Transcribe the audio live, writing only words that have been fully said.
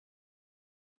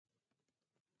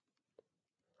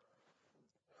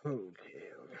Okay.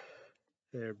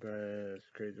 Hey everybody,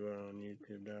 it's Crazy World on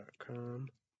YouTube.com.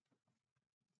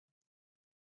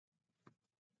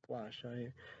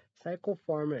 Flashlight. Cycle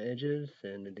Pharma Edges,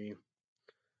 Sanity.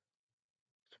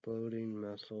 Exploding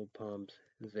Muscle Pumps,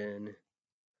 Zen.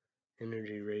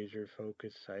 Energy Razor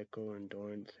Focus Cycle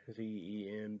Endurance,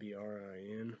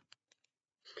 ZEMBRIN.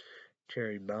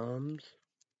 Cherry Bombs.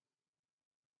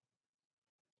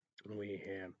 We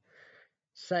have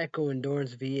Cycle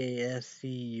Endurance,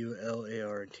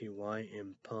 VASCULARTY,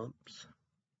 and Pumps.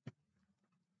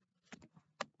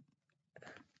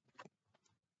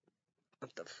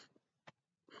 What the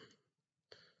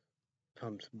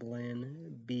Pumps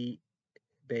Blend,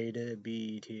 Beta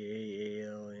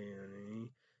BETAALANE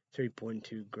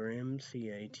 3.2 grams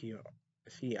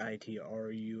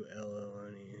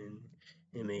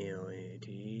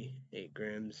CITRULLNMALATE 8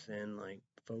 grams Zen like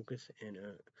focus and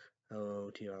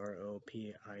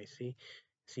LOTROPIC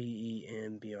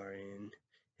CEMBRN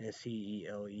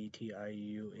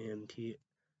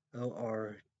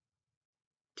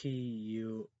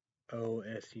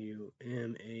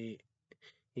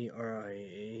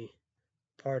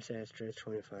Parts asterisk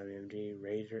 25 mg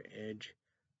razor edge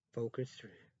focus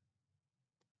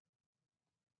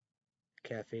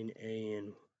caffeine A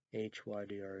and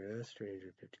HYDRS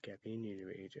 350 caffeine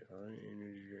HFR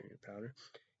energy drink powder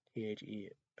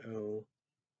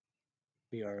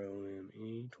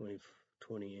THEOBROME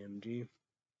 20 mg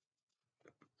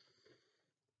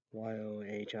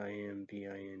YOHIMBINE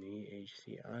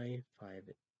HCI 5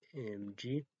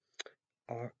 mg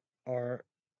RAUWOLSCINE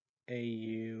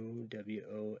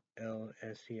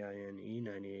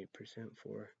 98%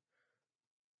 4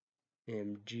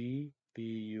 mg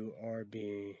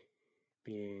BURBNK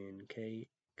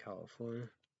California.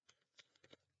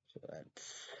 So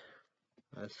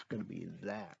that's gonna be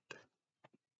that.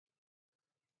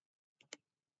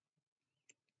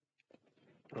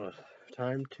 Oh,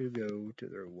 time to go to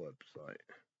their website.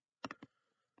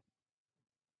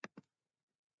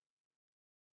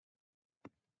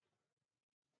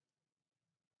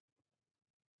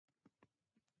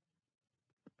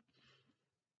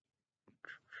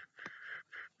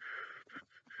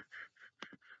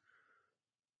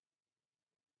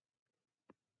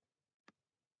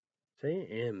 Say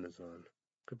Amazon.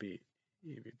 Could be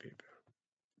EV paper.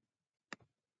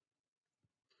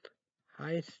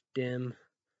 High stem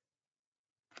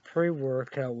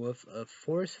pre-workout with a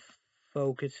force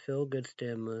focus feel good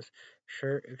stimulus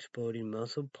shirt exploding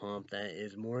muscle pump that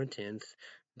is more intense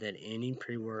than any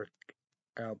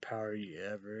pre-workout powder you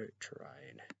ever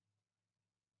tried.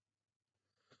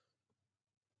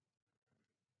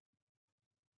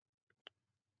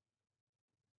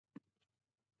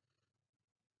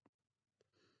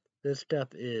 This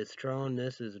stuff is strong.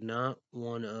 This is not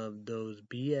one of those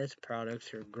BS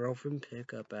products your girlfriend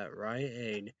pick up at Rite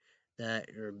Aid that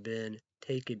you've been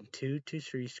taking 2 to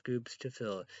 3 scoops to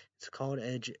fill. It's called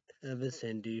Edge of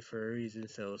Ascendi for a reason,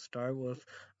 so start with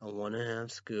a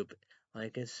 1.5 scoop,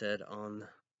 like I said on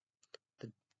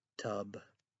the tub.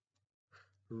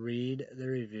 Read the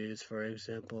reviews for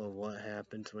example of what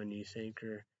happens when you think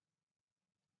you're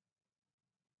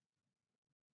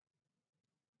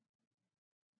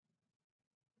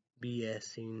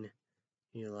BSing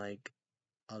you like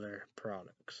other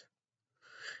products.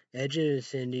 Edge of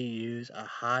Ascendi use a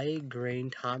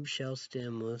high-grain top-shelf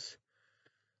stemless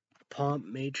pump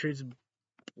matrix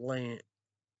balance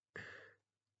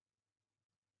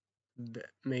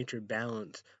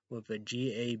with a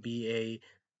GABA,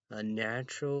 a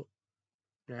naturally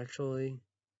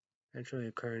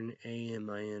occurring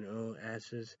amino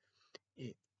acids,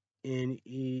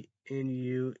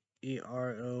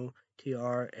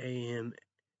 NUEROTRAM,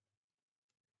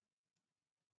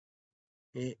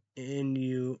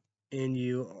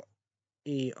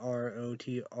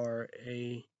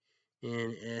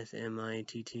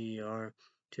 NUEROTRANSMITTR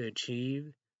to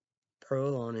achieve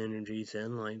prolonged energy,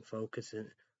 Zen-like focus,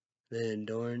 the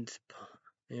endurance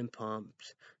and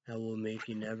pumps that will make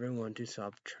you never want to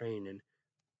stop training,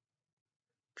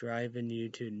 driving you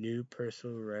to new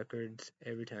personal records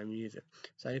every time you use it.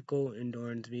 Cycle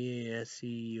Endurance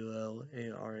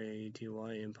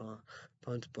VASCULARATY and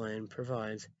Pumps Blend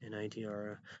provides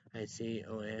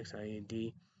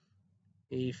NITRICOXID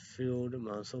fueled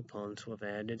muscle pumps with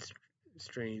added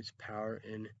strength, power,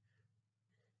 and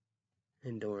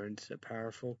endurance. A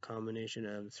powerful combination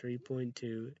of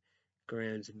 3.2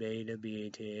 grams beta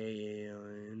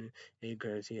BETAALANE, 8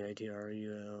 grams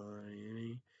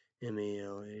CITRULLINE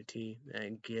MALAT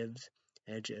that gives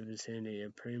Edge of Ascendi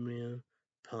a premium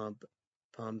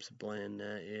pumps blend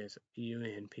that is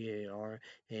UNPARALELED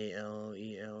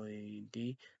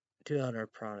two other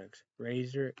products.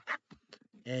 Razor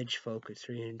Edge Focus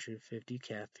 350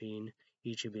 caffeine,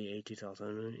 each will be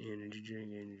 80,000 energy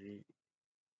drink, energy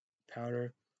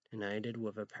powder, united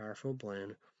with a powerful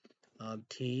blend of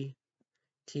THEOBROMINE,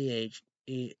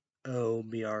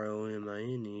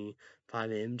 5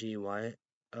 mg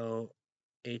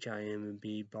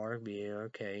YOHIMB bark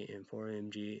BARK, and 4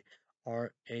 mg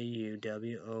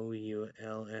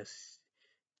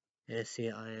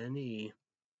RAUWOLSCINE,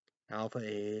 alpha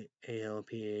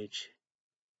ALPH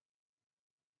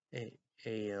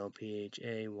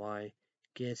ALPHAY,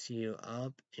 gets you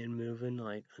up and moving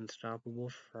like unstoppable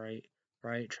freight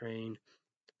train,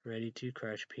 ready to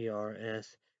crush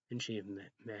PRS and achieve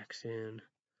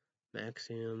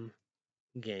maximum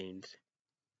gains.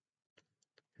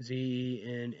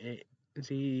 ZENGABA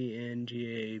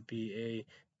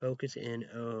focus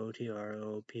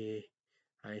NOOTROPIC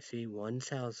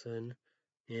 1000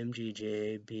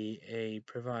 mgJBA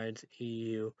provides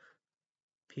EU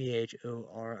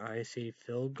PHORIC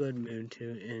feel good mood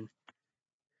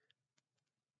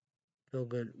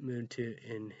to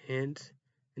enhance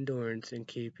endurance and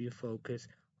keep you focused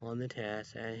on the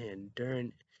task at hand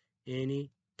during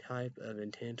any type of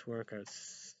intense workout.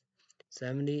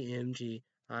 70 mg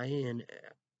FINERGY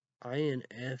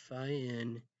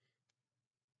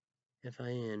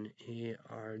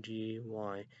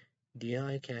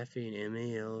DI caffeine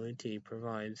MALT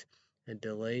provides a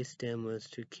delayed stimulus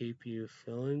to keep you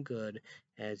feeling good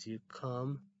as you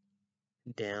come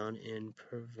down and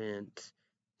prevents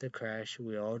the crash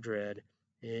we all dread.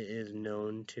 It is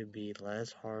known to be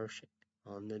less harsh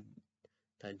on the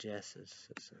digestive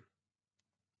system.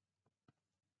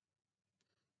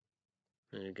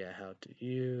 And you got how to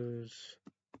use.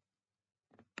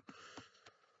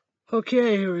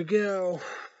 Okay, here we go.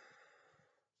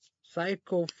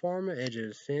 Cycle Pharma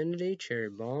Edges Sanity Cherry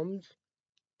Bombs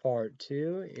Part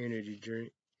 2 Energy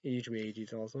Drink. Each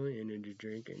is also energy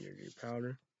drink, energy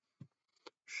powder.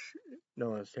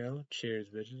 No one's tell. Cheers,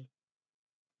 bitches.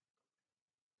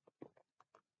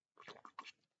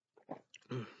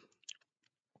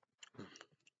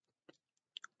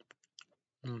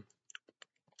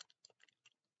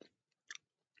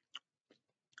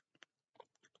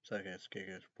 Suck ass, kick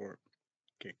ass, sport,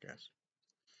 kick ass.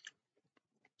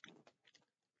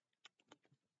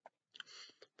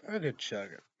 I could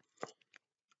chug it.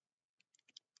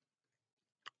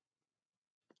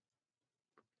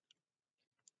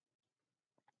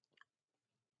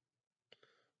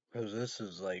 Because this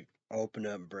is like open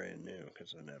up brand new,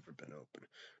 because I've never been open.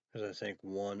 Because I think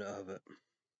one of it.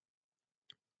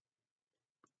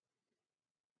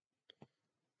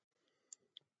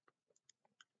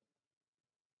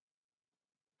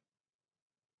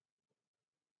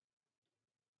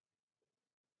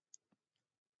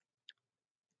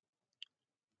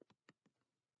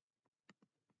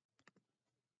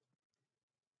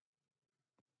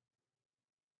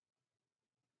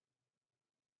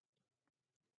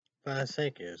 But I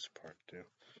think it is part 2.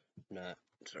 Not.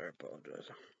 Sorry, I apologize.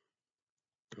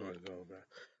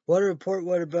 Water report,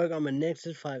 water bug on my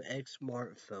Nexus 5X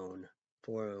smartphone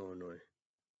for Illinois.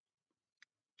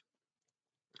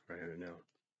 Right now.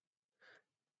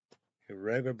 A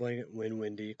regular blanket, wind,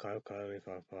 windy, cloudy,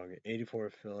 foggy. 84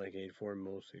 feel like 84,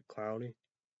 mostly cloudy.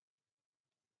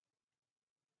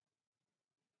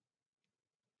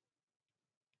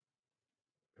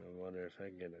 I wonder if I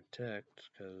can get a text,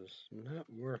 because it's not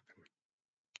working.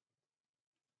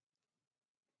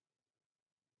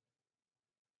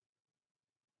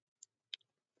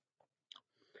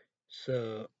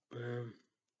 So,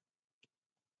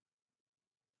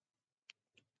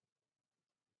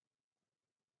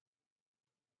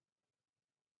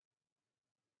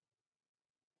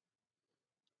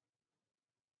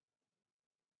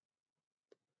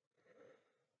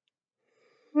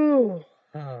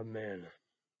 oh man.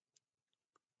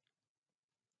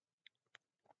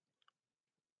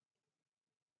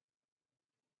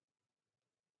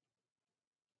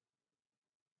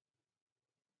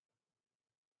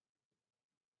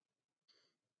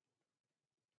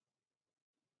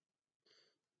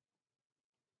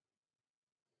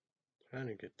 Trying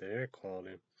to get the air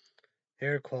quality.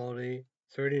 Air quality,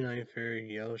 39 Fahrenheit,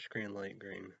 yellow screen, light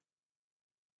green.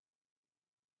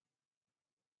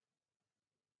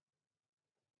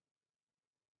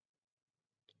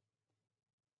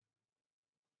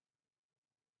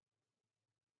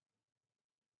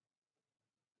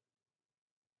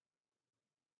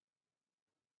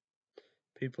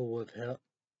 People with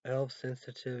health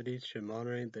sensitivities should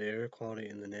monitor the air quality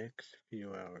in the next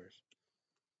few hours.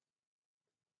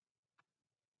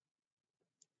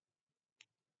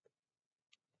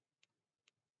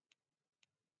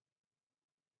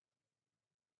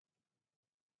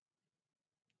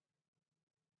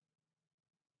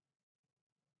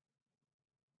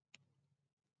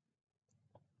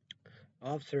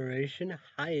 Observation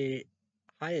high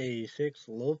 86,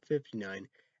 low 59.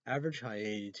 Average high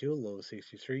 82, low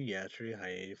 63. Yesterday high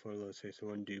 84, low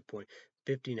 61. Dew point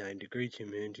 59 degrees.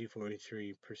 Humidity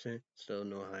 43%. Still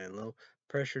no high and low.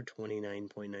 Pressure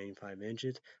 29.95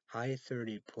 inches. High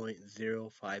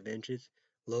 30.05 inches.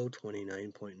 Low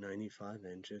 29.95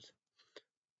 inches.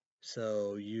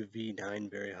 So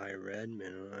UV9 very high red,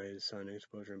 minimized sun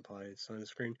exposure implied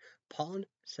sunscreen. Pollen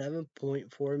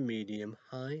 7.4 medium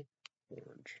high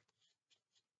orange.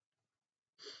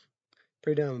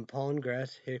 Predominant pollen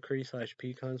grass, hickory /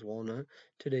 pecans, walnut.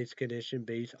 Today's condition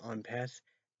based on past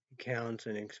counts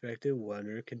and expected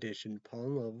weather condition.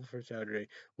 Pollen level for Saturday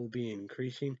will be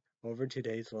increasing over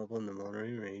today's level in the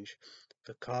Monterey range.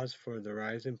 The cause for the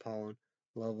rise in pollen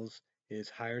levels is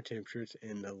higher temperatures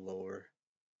in the lower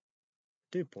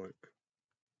dew point.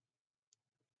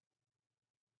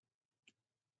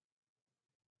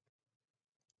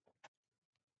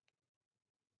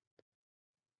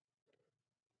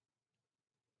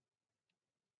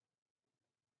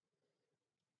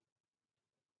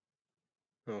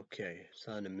 Okay,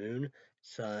 sun and moon,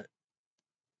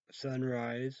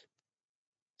 sunrise,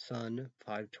 sun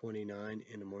 5:29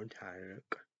 in the morning. Tired.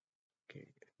 Okay,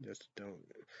 just I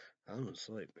don't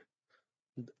sleep.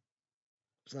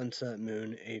 Sunset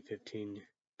moon 8:15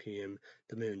 p.m.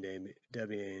 The moon day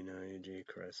WANIG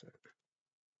crescent.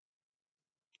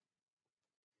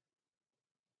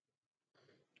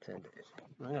 10 days.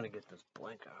 I gotta get this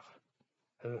blank off.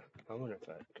 I wonder if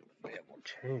it will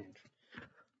change.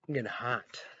 Get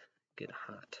hot. Get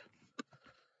hot.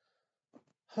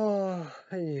 Oh,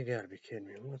 you gotta be kidding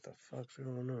me. What the fuck's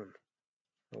going on?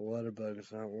 The water bug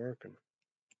is not working.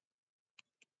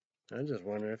 I just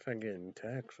wonder if I'm getting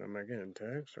text. Am I getting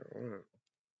text or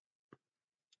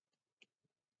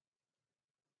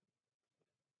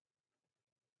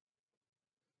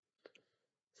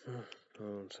what?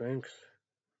 Oh, thanks.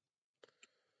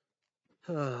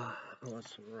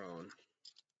 What's wrong?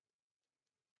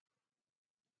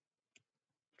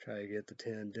 Try to get the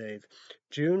 10 days.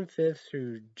 June 5th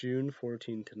through June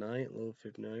 14th tonight, low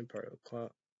 59, partly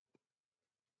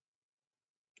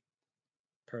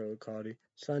cloudy.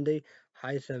 Sunday,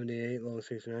 high 78, low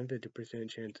 69, 50%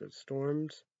 chance of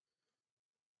storms.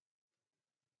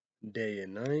 Day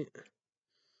and night.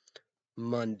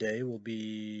 Monday will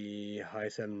be high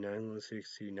 79, low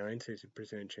 69,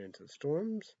 60% chance of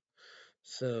storms.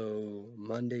 So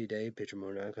Monday day, picture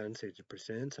mode icon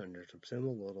 60%, thunderstorm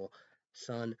symbol, little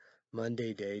sun.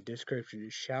 Monday day description: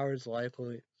 showers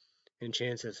likely and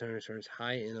chance of thunderstorms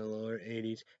high in the lower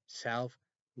 80s. South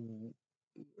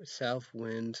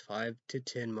winds 5 to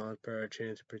 10 miles per hour.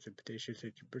 Chance of precipitation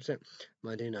 60%.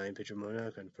 Monday night, picture mode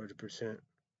icon 40%.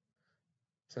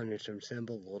 Thunderstorm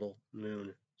symbol, little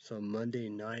moon. So Monday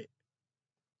night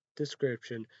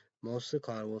description: mostly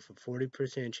cloudy with a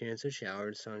 40% chance of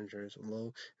showers, thunderstorms,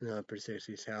 low in the upper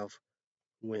 60s,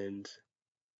 winds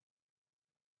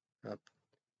up,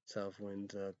 south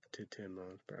winds up to 10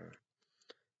 miles per hour.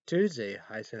 Tuesday,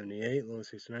 high 78, low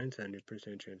 69,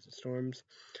 70% chance of storms.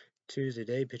 Tuesday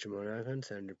day, picture mode icon,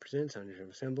 70%,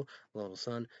 thunderstorm symbol, little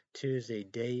sun. Tuesday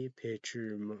day,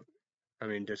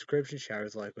 description: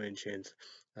 showers likely and chance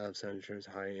of thunderstorms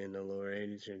high in the lower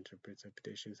 80s, chance of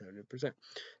precipitation 70%.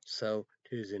 So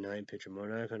Tuesday night, picture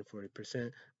mode icon,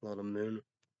 40%, little moon,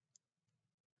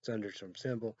 thunderstorm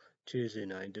symbol. Tuesday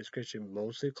night, description: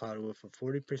 mostly cloudy with a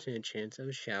 40% chance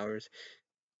of showers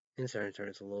and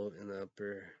thunderstorms low in the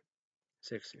upper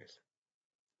 60s.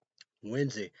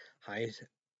 Wednesday, high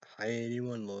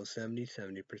 81, low 70,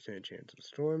 70% chance of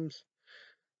storms.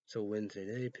 So Wednesday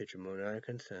day, picture mode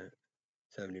icon,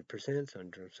 70%,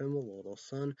 thunderstorm symbol, little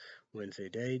sun. Wednesday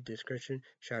day, description: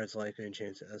 showers likely and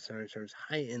chance of thunderstorms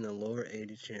high in the lower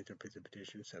 80s, chance of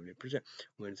precipitation 70%.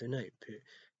 Wednesday night,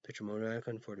 picture mode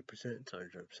icon, 40%,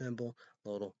 thunderstorm symbol,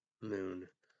 little moon.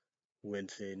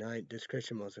 Wednesday night,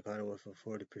 description: mostly cloudy with a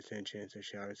 40% chance of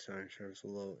showers, thunderstorms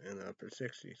low in the upper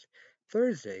 60s.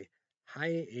 Thursday, high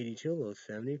 82, low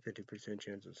 70, 50%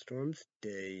 chance of storms,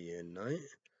 day and night.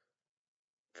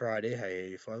 Friday, high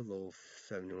 85, low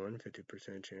 71,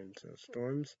 50% chance of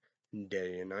storms,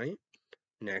 day and night.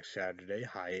 Next Saturday,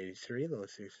 high 83, low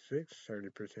 66,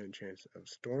 30% chance of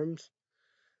storms,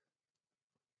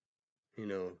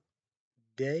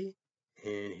 day.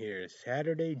 And here is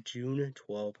Saturday, June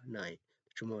 12th, night.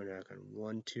 Tomorrow night on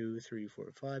 1, 2, 3,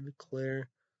 4, 5, clear.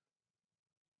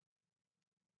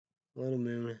 Little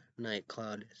moon, night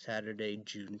cloud, Saturday,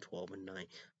 June 12th, night.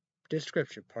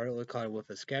 Description: partly cloudy with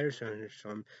a scattered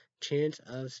thunderstorm, chance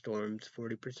of storms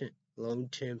 40%. Low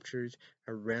temperatures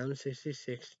around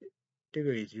 66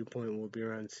 degrees. Dew point will be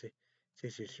around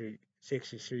 63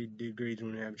 63 degrees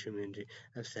wind average humidity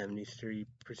of 73%.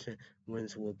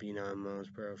 Winds will be 9 miles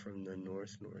per hour from the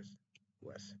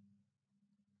north-northwest.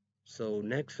 So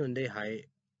next Sunday, high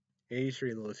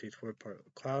 83, low 64,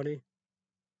 partly cloudy.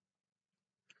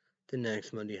 The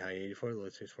next Monday, high 84, low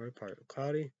 64, partly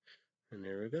cloudy. And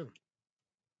there we go.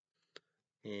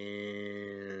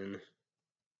 And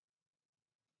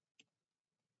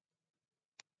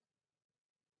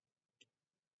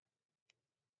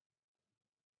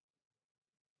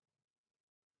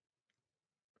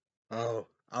oh,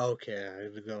 okay, I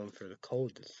was going for the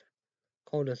coldest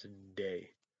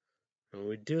day. And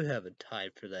we do have a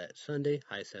type for that Sunday,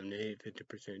 high 78,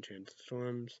 50% chance of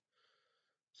storms.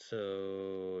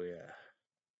 So yeah,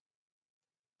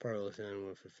 partly sun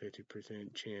with a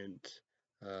 50% chance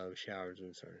of showers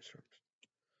and thunderstorms.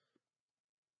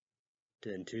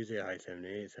 Then Tuesday, high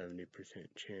 78,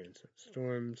 70% chance of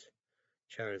storms.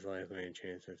 Showers likely and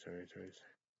chance of thunderstorms.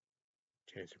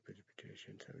 Chance of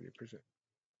precipitation, 70%.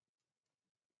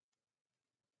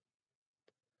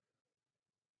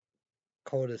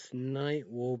 Coldest night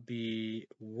will be,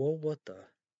 whoa, what the?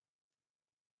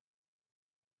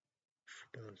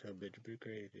 Don't sound bit to be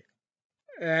crazy.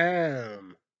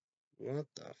 What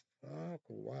the fuck?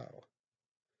 Wow.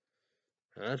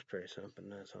 That's pretty something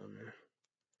that's on there.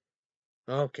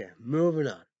 Okay, moving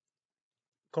on.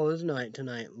 Coldest night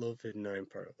tonight, low 59,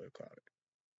 partly cloudy.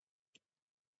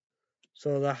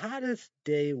 So the hottest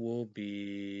day will be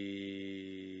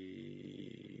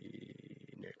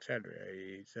next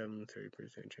Saturday, 30%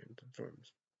 chance of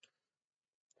storms.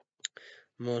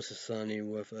 Mostly sunny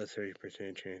with a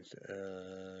 30% chance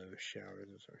of showers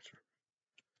and thunderstorms.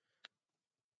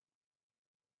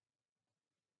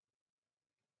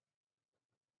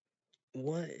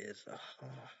 What is the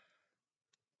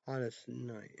hottest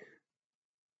night?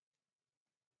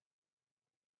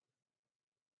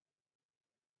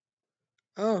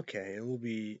 Okay, it will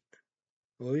be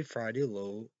Friday,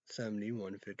 low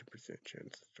 71, 50%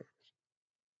 chance of storms.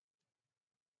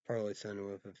 Partly sunny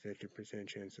with a 50%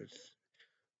 chance of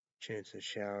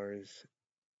showers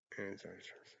and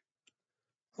thunderstorms.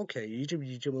 Okay,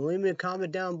 YouTube, leave me a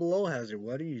comment down below. How's your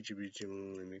weather? YouTube,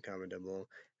 leave me a comment down below.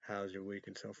 How's your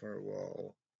weekend so far?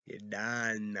 Well, you're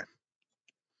done.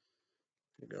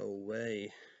 Go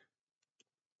away.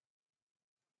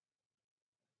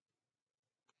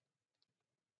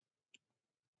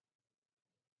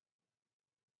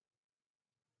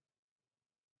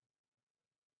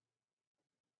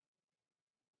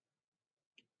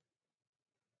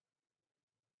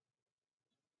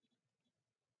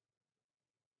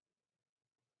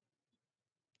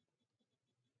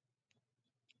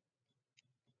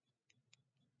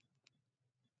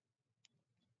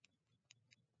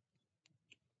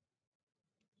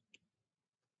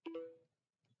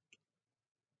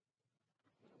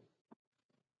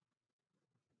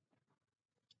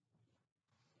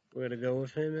 We're gonna go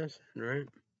with famous, right?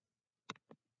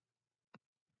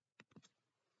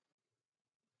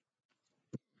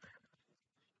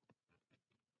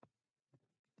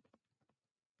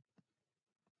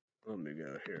 Let me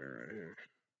go here, right here.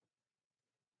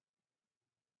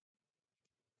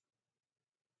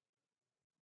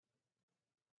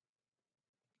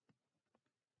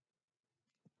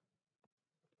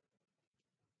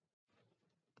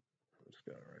 Let's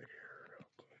go right here.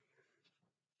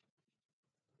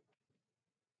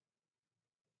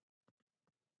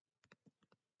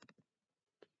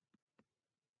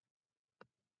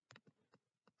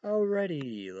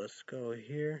 Alrighty, let's go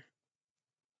here.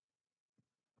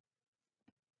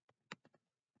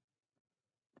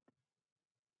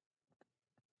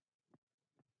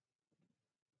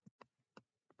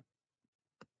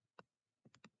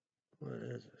 What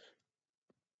is this?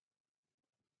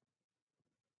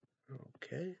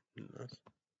 Okay, let's.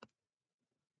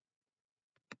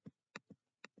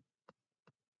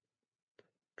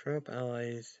 Trump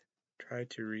allies try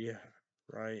to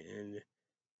rewrite and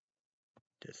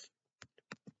dis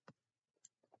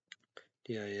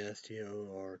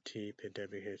DISTORT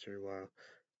pandemic history while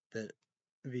the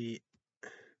V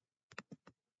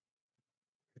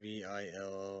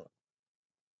VIL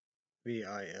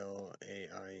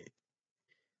VILAI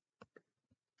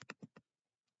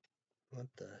what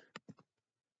the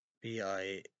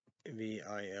VILAINIZING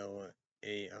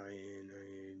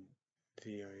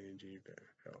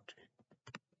penalty.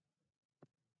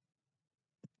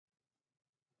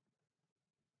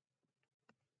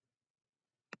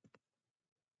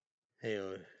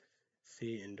 AOC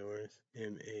endorse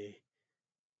MAYAWILEY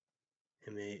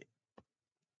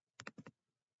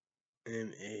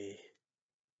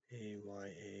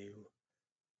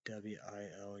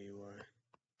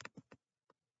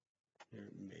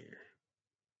mayor.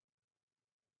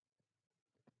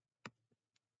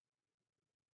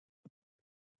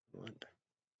 What?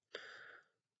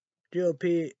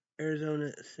 GOP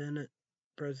Arizona Senate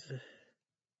President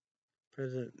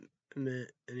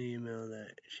meant an email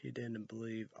that she didn't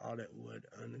believe audit would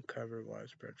uncover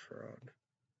widespread fraud.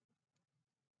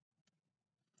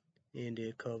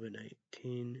 India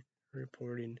COVID-19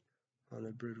 reporting on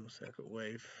the brutal second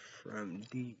wave from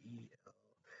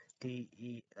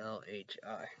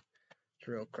DELHI.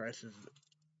 Israel crisis,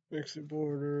 Mexican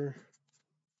border.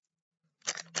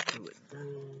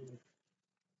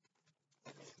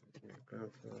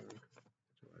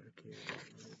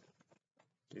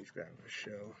 These guys will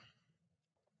show.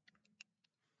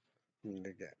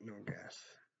 They got no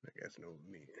gas. I guess no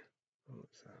meat. Oh,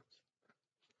 it sounds.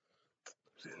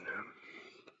 Sitting there.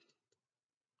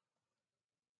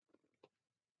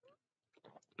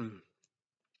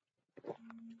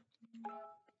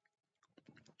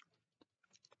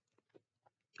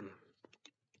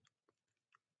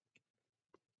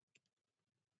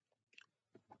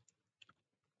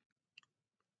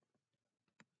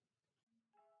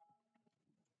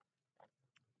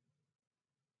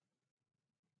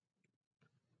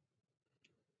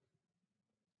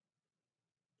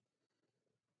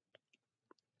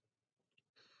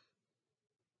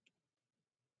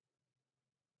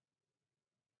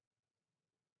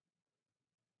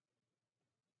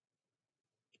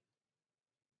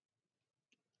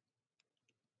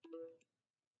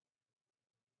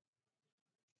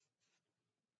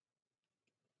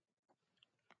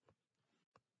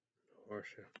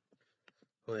 Horseshoe.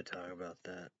 We'll talk about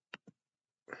that.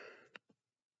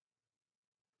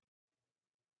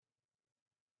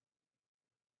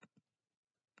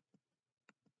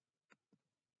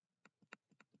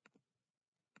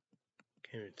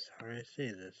 It's hard to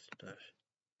see this stuff.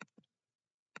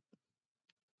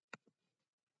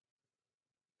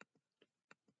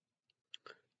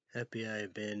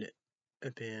 FBI bans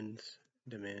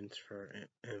demands for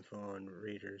info on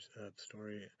readers of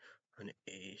story on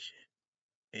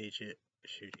Asia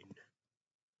shooting.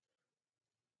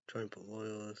 Trump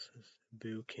loyalists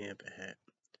boo camp at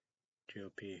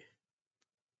Georgia's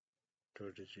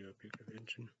GOP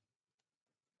convention.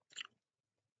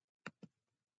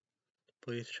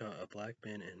 Police shot a black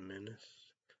man in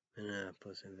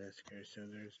Minneapolis investigators, so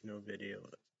there's no video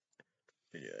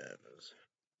evidence.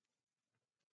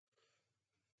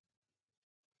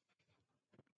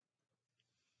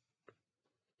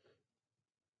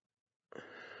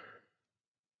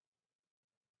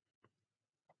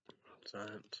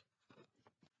 Science.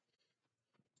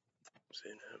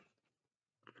 Seen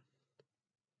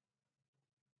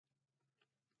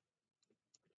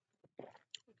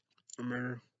him.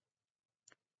 Murder.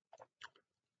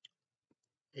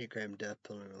 8-gram death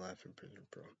penalty, life in prison,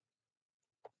 bro.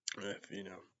 If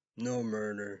no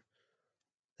murder,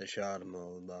 they shot him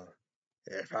all about.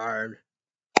 If fired,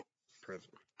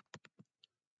 prison.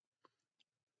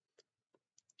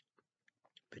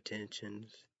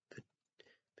 Petitions.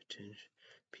 Petitions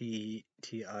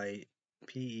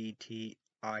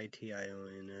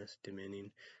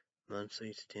demanding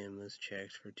monthly stimulus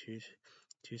checks for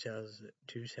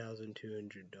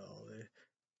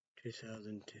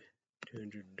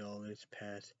 $2,200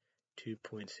 past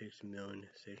 2.6 million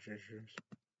signatures.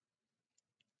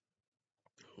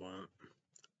 Wow.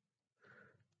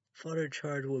 Father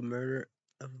charged with murder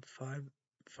of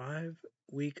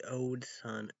five-week-old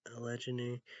son,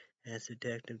 allegedly asked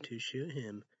detective to shoot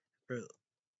him for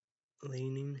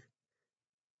leading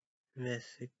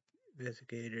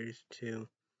investigators to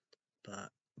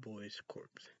boy's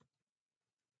corpse.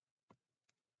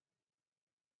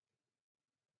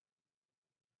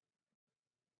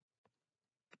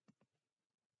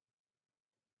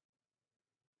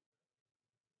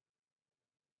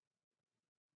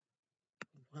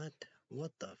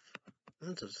 What the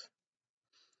This is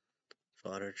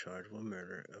father charged with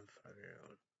murder of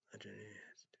 5-year-old. Allegedly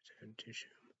asked detective to shoot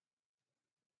him.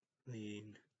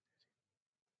 Leading.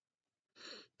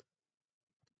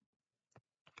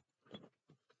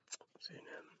 Seen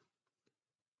him.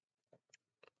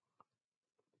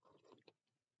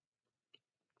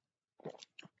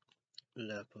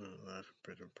 Left on the life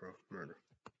prison pro murder.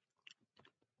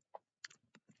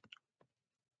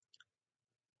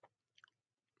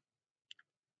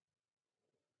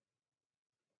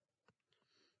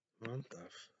 What the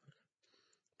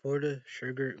Florida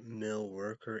sugar mill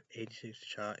worker 86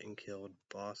 shot and killed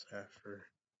boss after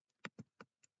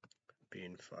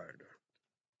being fired.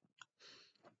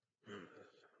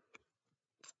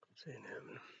 Seen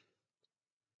him.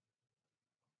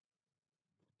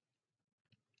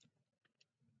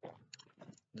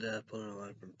 Death penalty,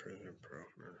 life in prison pro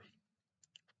murder.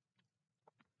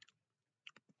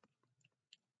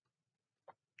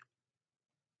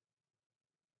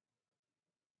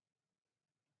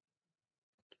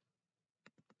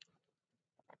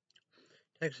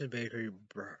 Texas Bakery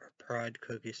Pride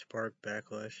Cookie Spark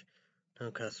Backlash.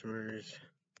 No customers.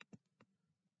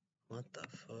 What the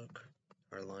fuck?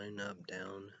 Are lining up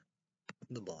down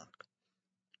the block.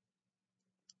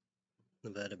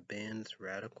 Nevada bans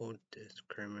radical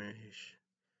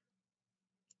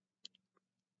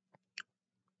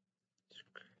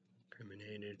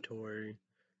discriminatory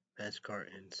mascot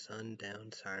and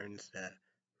sundown sirens that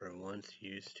were once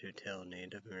used to tell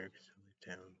Native Americans to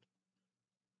leave town.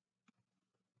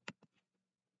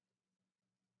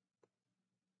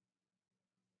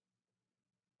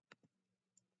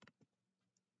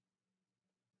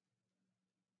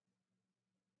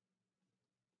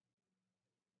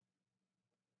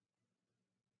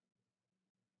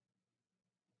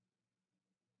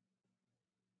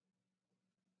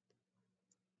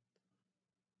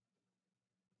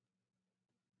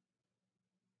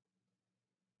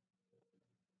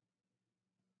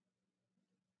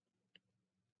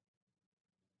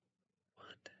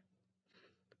 What?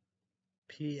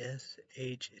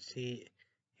 PSHCHIATRIST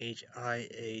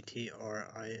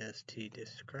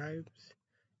describes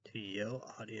to Yale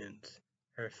audience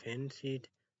her fantasy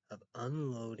of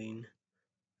unloading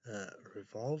a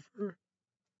revolver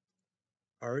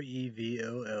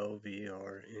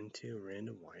REVOLVR into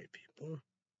random white people.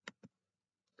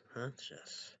 That's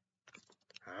just,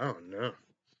 I don't know.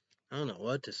 I don't know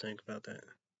what to think about that.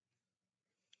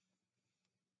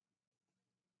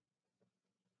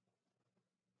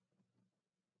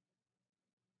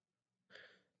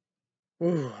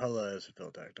 Ooh, hello, it's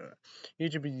Phil Tactile.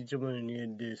 YouTube, you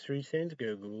need to do 3 things. Get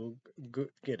a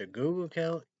Google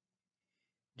account,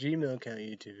 Gmail account,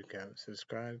 YouTube account,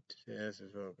 subscribe to us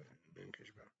as well.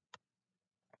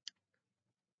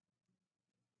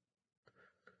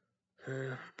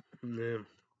 Man.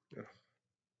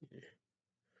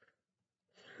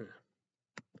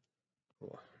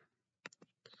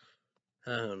 I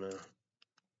don't know.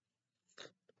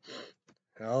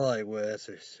 I like Wes.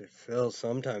 It feels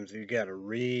sometimes you gotta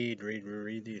read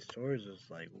these stories. It's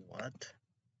like, what?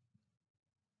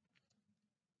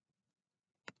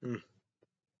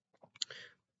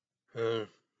 Uh,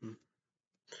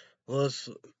 well, it's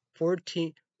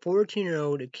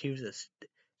 14-year-old accused of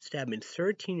stabbing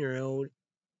 13-year-old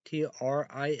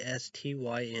Tristy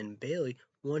Bailey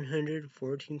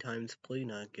 114 times, plea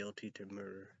not guilty to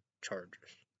murder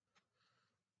charges.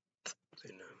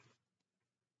 You know.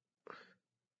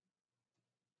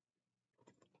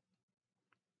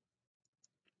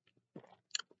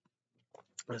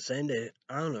 I was saying that,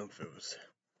 I don't know if it was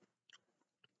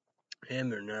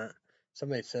him or not.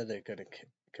 Somebody said they could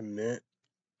commit,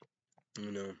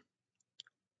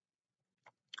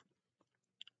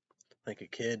 like a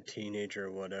kid, teenager,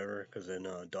 or whatever, because they're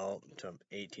not adult until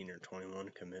 18 or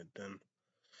 21 commit them.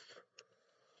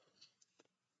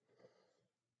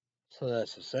 So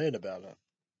that's to say about it.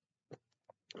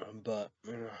 But,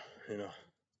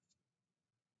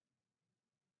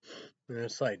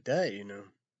 it's like that,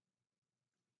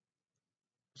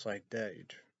 It's like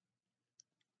that.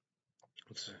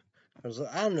 Cause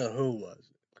I don't know who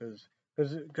was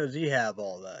it, cause you have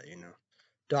all that,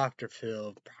 Dr.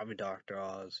 Phil, probably Dr.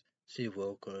 Oz, Steve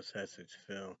Wilkos, Essex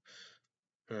Phil.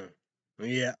 Huh.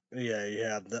 Yeah, you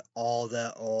have all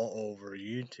that all over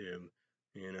YouTube,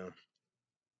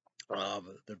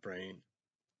 but the brain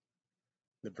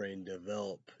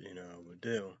develop, would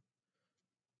do.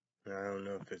 And I don't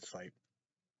know if it's like,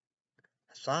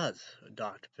 I saw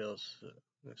Dr. Phil's,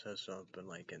 it says something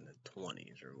like in the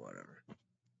 20s or whatever,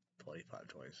 25,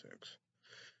 26.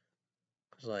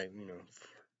 Cause like,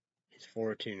 he's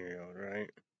 14-year-old,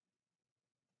 right?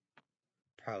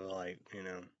 Probably like,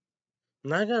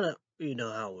 not gonna,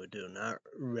 how we do, not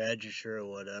register or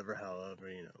whatever, however,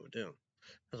 we do.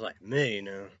 It's like me,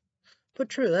 but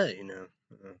true that,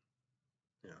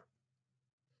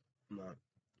 I'm not,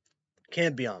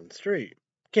 can't be on the street,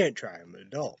 can't try, I'm an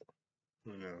adult,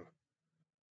 yeah.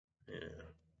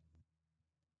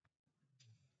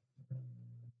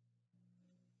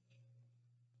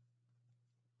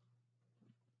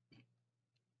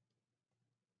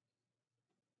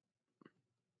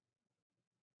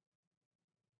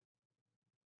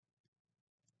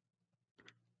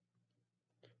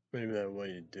 Maybe that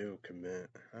way you do commit.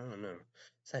 I don't know.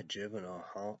 Is that juvenile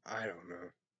hall? I don't know.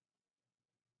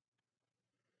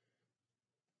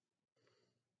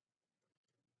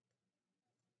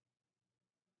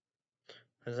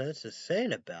 Cause that's the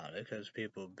saying about it. Cause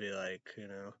people be like,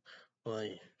 well.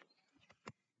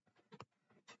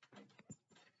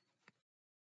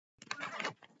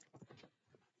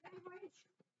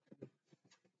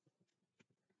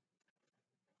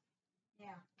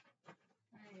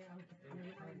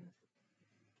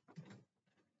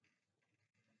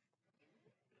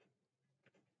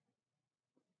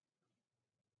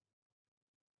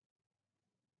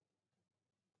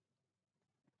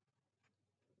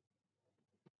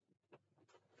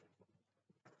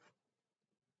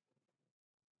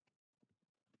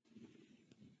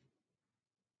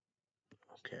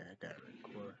 Okay, I got it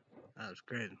record. That was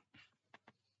great.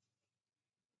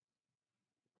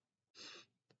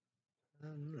 I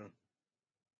don't know.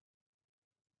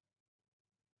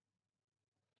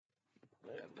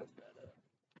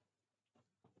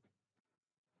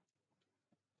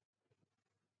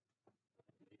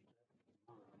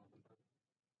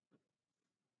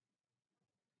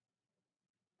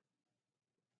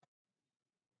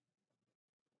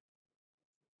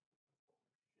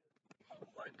 Oh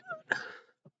my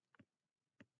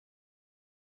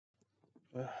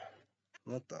god.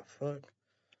 What the fuck?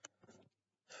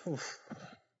 Oof.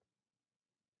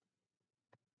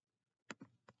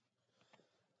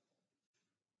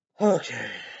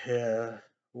 Okay, yeah.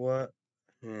 What?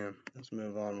 Yeah, let's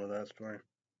move on with that story.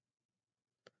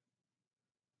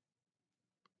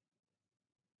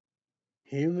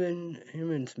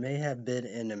 Humans may have been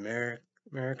in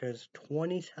America's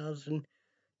 20,000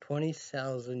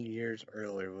 years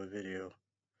earlier with video.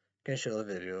 Can't show the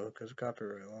video because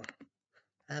copyright law.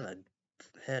 I have a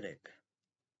headache.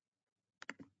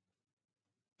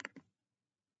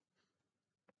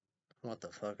 What the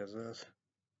fuck is this?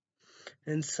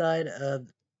 Inside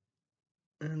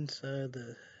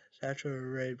the Statutory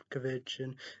Rape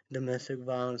Convention, Domestic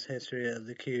Violence History of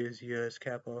the Accused, U.S.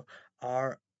 Capitol,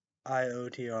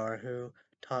 RIOTR, who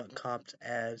taught cops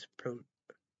as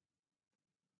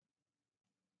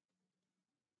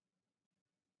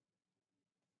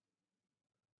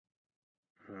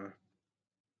Huh.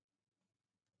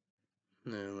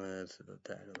 No, that's the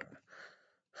title.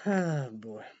 Ah,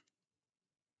 boy.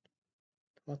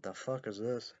 What the fuck is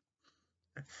this?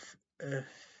 A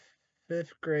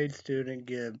fifth grade student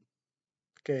gave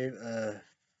a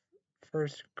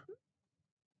first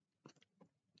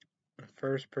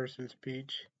person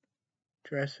speech.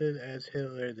 Dresses as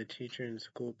Hitler, the teacher and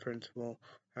school principal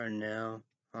are now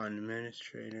on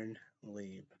administrative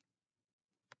leave.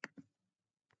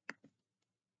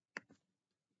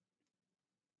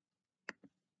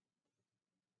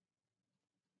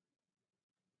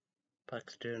 Black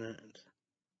students.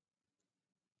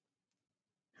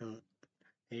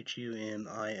 HUMILIATD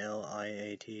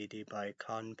by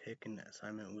cotton picking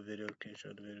assignment with video. Can show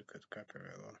the video because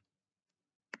copyright law.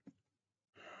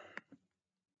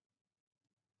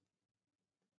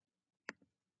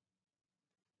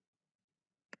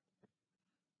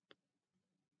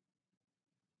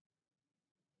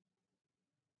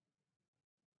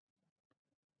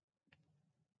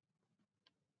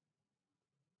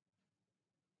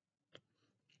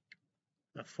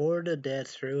 A Florida dad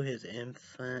threw his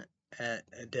infant at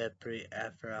a debris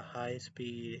after a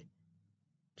high-speed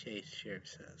chase, sheriff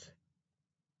says.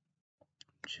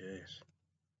 Jeez.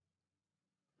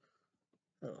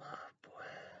 Oh, boy.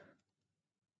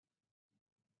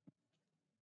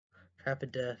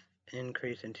 Rapid death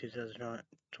increase in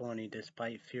 2020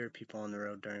 despite fewer people on the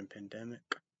road during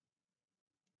pandemic.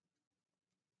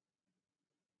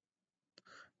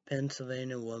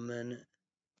 Pennsylvania woman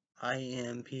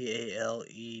IMPALED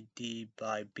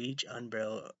by beach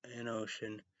umbrella in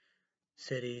Ocean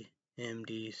City.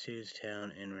 MD sues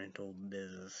town and rental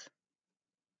business.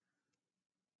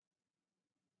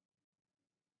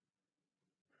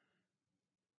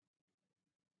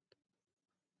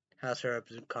 House of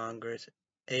Representatives Congress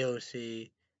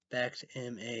AOC backs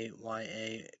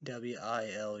MAYAWILEY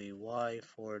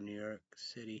for New York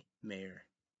City mayor.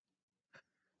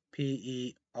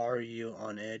 PERU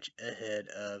on edge ahead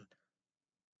of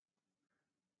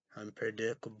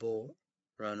unpredictable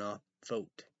runoff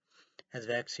vote. As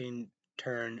vaccine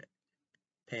turn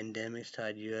pandemics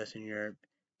tied U.S. and Europe,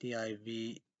 DIVERGE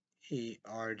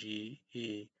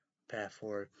path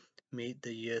forward. Meet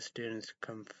the U.S. students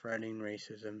confronting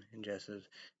racism, injustice,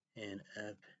 and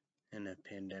a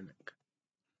pandemic.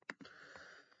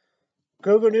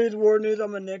 Google News, World News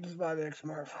on my Nexus 5X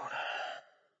smartphone.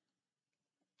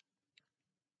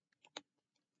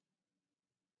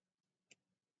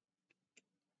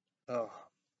 Oh.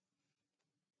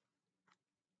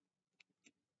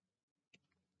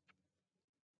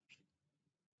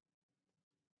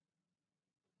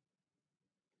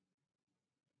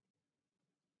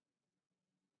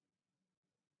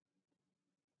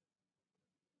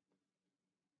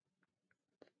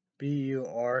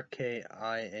 BURKIN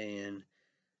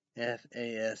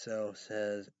FASO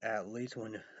says at least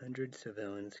 100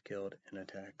 civilians killed in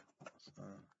attack.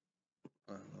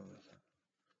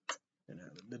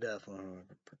 The death one,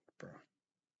 bro.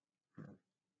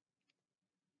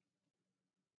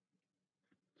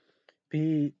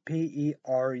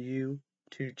 PERU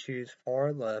to choose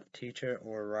far left teacher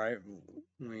or right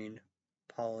wing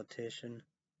politician.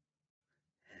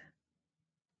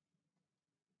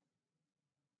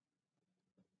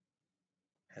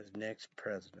 as next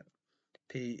president.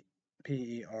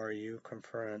 PERU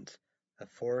confronts a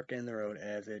fork in the road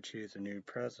as it chooses a new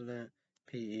president.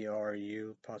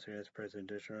 PERU postulates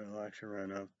presidential election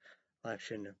runoff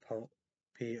election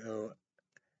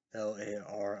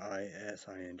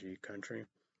POLARISING country.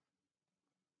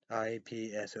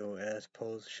 IPSOS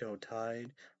polls show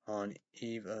tied on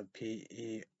eve of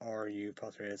PERU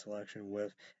postulates election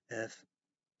with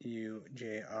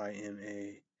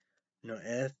FUJIMA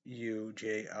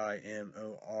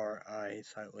FUJIMORI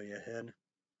slightly ahead.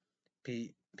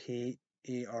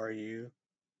 PERU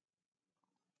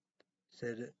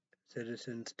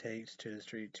citizens takes to the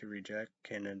street to reject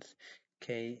candidates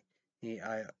KEI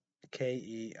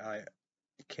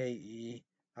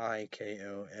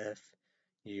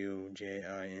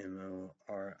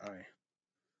KEIKOFUJIMORI.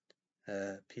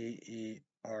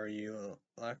 PERU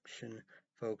election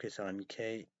focus on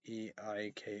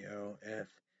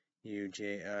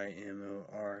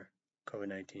KEIKOFUJIMOR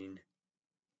COVID-19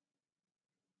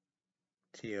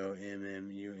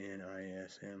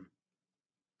 COMMUNISM.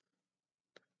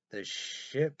 The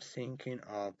ship sinking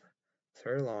off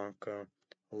Sri Lanka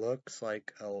looks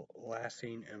like a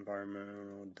lasting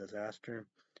environmental disaster.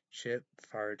 Ship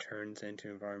fire turns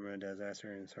into environmental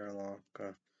disaster in Sri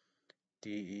Lanka.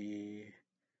 DECOD.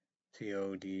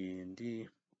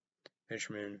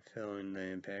 Fishermen feeling the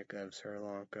impact of Sri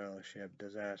Lanka ship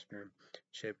disaster.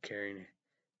 Ship carrying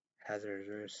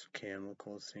hazardous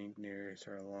chemicals sink near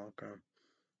Sri Lanka.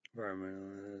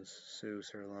 Environmentalists sue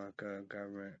Sri Lanka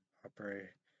government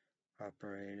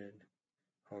operated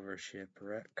over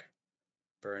shipwreck,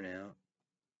 burnout,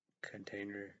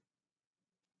 container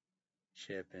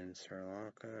ship in Sri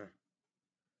Lanka.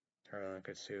 Sri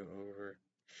Lanka sue over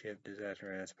ship disaster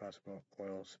as possible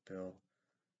oil spill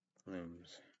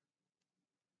looms.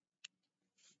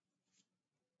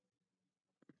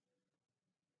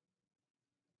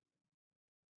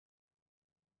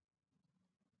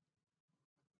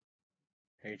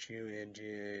 HUNGARIANS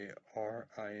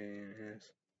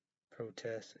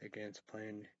protests against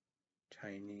planned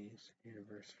Chinese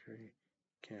University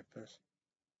campus.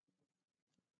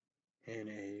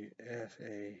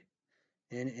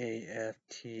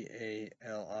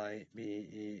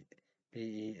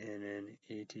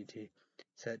 NAFTALIBENNETT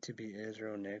set to be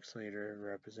Israel's next leader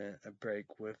represent a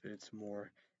break with its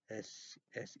more SECULAR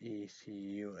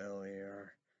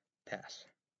pass.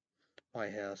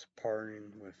 White House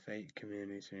partnering with faith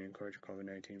communities to encourage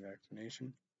COVID-19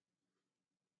 vaccination.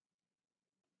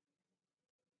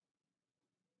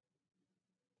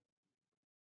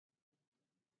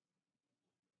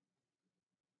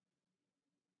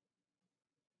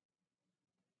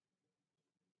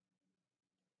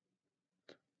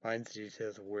 Biden's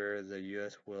details where the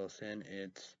U.S. will send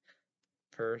its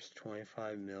first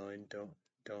 25 million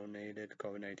donated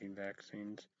COVID-19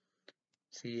 vaccines.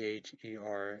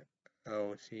 CHEROKE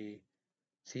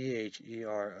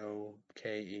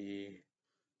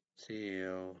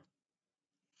CEO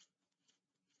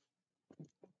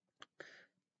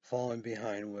falling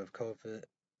behind with COVID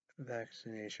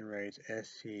vaccination rates.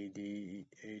 SCDHEC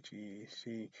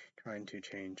trying to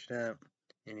change that.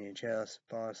 NHS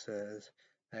boss says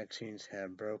vaccines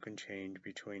have broken change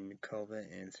between COVID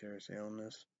and serious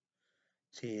illness.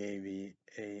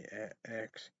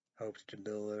 CAVAX hopes to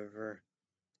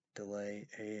delay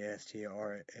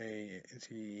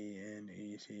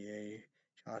AstraZeneca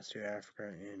shots to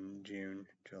Africa in June,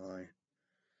 July.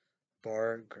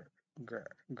 Bar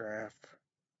graph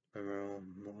memorial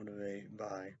motivated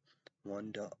by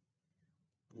 $1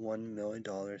 million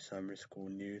summer school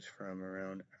news from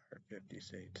around our 50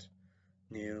 states.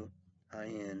 New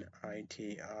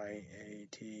INITIAT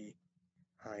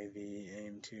IV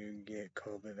aim to get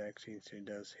COVID vaccines to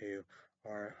those who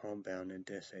are homebound and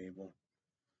disabled.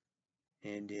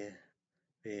 India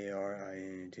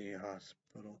VARINT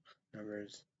hospital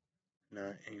numbers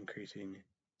not increasing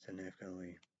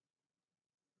significantly.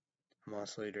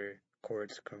 Hamas leader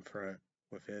courts confront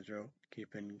with Israel,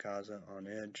 keeping Gaza on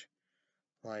edge.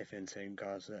 Life inside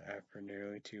Gaza after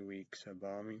nearly 2 weeks of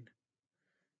bombing.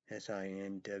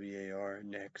 SINWAR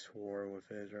next war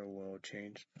with Israel will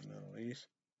change the Middle East.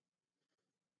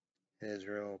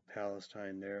 Israel,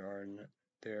 Palestine, there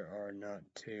are not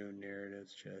two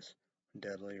narratives, just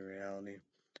deadly reality.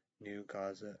 New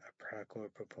Gaza, a practical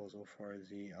proposal for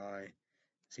ZIONISM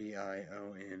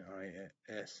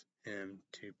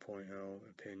 2.0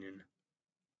 opinion.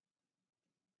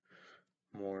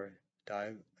 More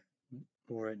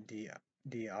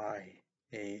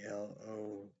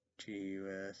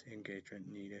DIALOGUS engagement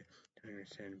needed to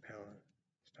understand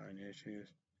Palestine issues.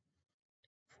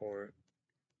 For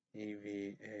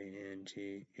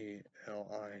EVANGELI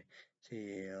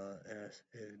CALS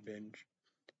is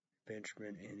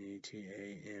Benjamin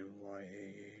Netanyahu.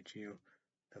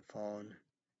 The fallen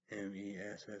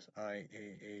Messiah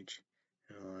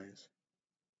analyze.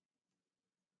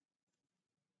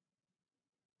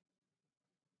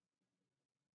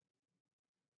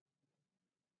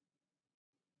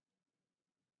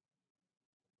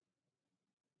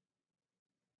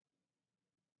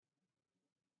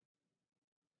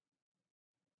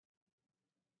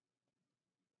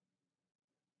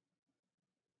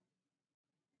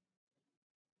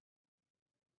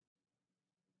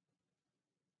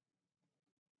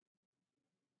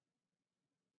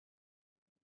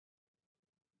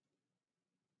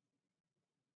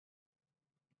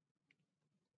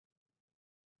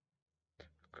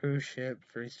 Cruise ship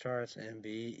restarts and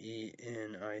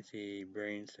BENICE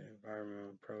brains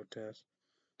environmental protests.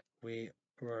 We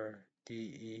were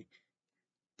DCEIV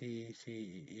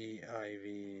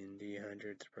in the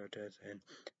hundreds protests and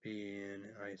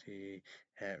BNICE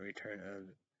at return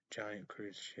of giant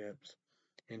cruise ships.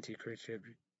 Anti-cruise ship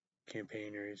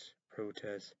campaigners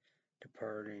protest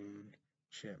departing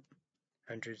ship.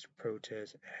 Hundreds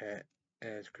protest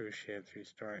as cruise ships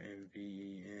restart in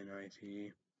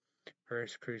VENICE.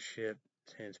 First cruise ship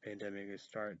since pandemic is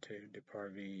start to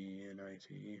depart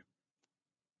VENICE.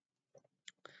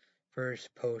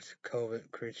 First post-COVID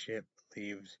cruise ship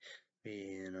leaves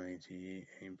VENICE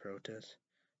in protest.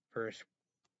 First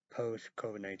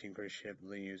post-COVID-19 cruise ship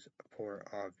leaves port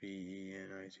off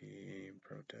VENICE in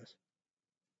protest.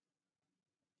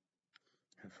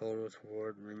 And photos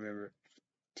toward remember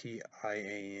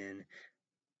TIANANMEN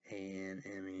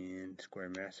Square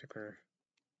Massacre.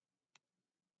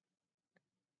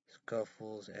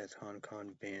 Scuffles as Hong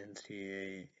Kong bans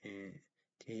TIANANMENVIGIL.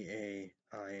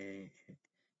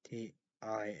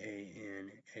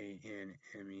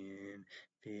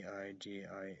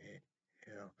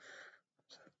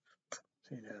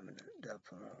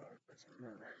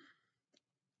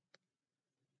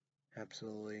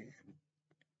 Absolutely.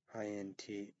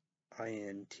 INTOLERABLE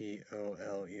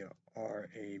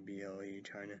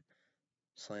China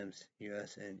slams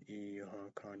US and EU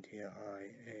Hong Kong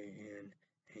TIANANMEN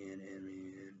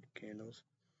candles.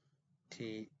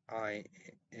 TIANANMEN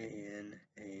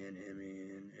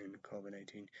and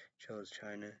COVID-19 shows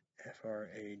China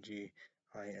FRAGILITY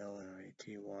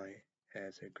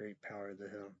has a great power of the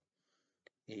hill.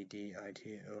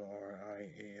 EDITORIAL.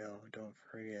 Don't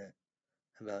forget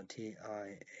about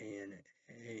TIANANMEN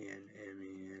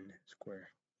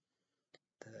Square.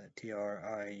 The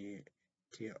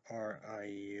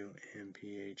TRIUMPH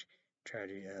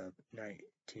tragedy of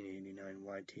 1989.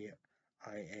 Why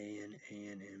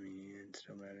TIANANMEN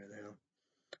still matter the hill.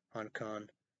 Hong Kong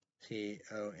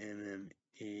COMMEMORATS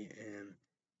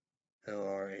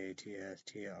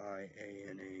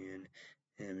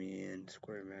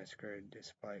Square Massacre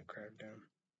despite crackdown.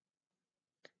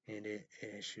 And it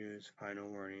issues final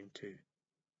warning to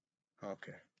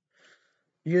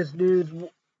US News,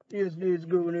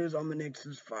 Google News on the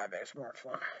Nexus 5X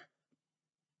smartphone.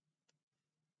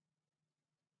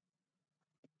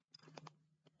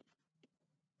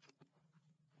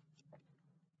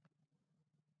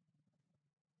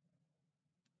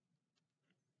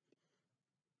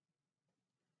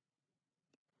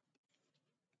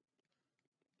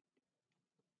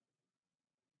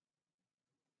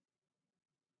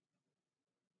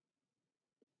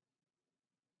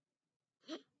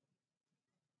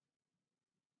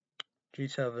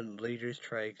 G7 leaders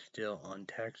strike still on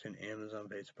tax and Amazon,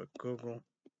 Facebook, Google.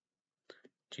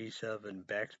 G7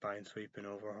 backs by and sweeping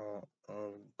overhaul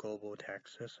of global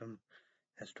tax system.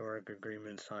 Historic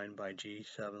agreement signed by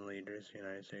G7 leaders.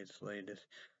 United States latest.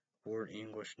 World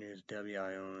English News,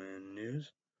 WION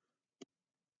News.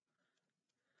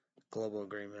 Global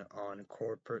agreement on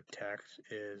corporate tax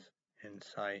is in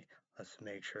sight. Let's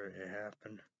make sure it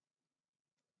happens.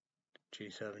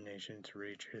 G7 nations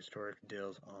reach historic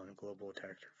deals on global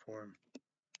tax reform.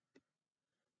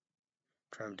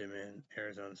 Trump demands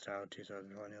Arizona-style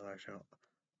 2020 election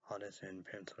audits in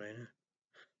Pennsylvania,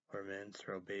 where men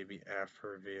throw baby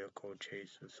after vehicle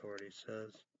chase, authority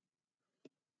says.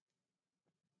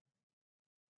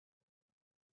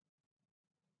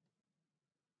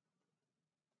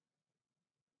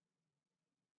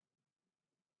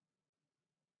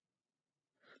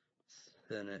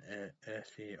 Senate at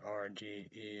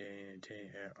SCRGEANT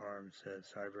at arms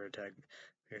says cyber attack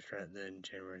bigger threat than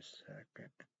January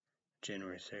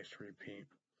 6th repeat.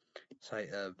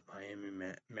 Site of Miami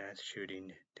mass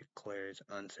shooting declares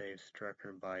unsafe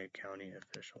structure by county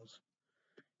officials.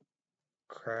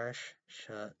 Crash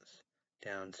shuts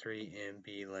down 3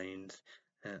 MB lanes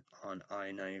on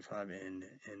I-95 in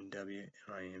NW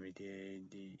Miami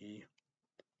Dade.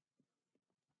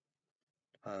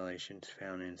 Violations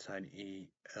found inside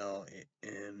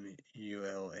ELMULA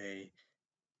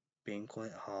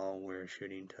banquet hall where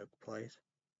shooting took place.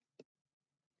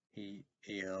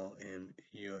 ELMULA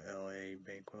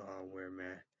banquet hall where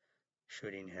mass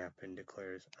shooting happened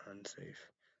declares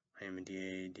unsafe. Miami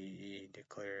Dade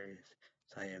declares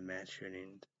site of mass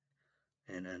shootings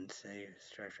an unsafe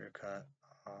structure cut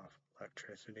off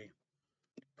electricity.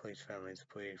 Police families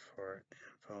plead for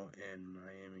info in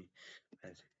Miami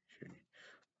mass shooting.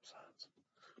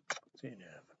 See it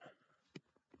happen.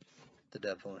 The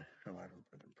definitely survivor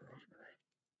for the prisoner.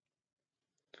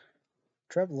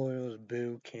 Trump loyals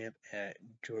boo camp at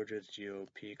Georgia's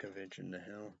GOP convention. The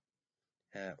Hill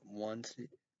at once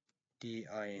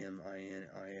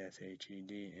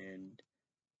DIMINISHED and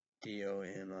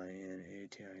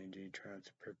DOMINATING. Trump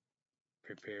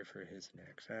prepare for his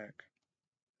next act.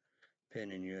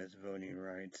 Penn and U.S. voting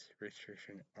rights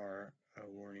restrictions are a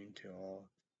warning to all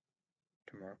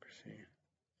democracy.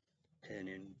 Penn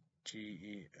and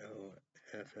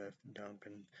GEOFF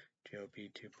Duncan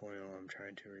GOP 2.0. I'm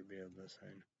trying to rebuild this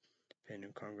thing. Penn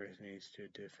and Congress needs to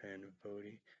defend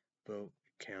vote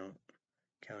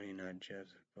counting, not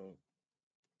just vote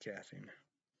casting.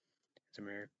 Is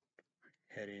America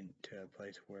heading to a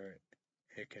place where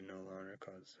it can no longer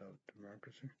cause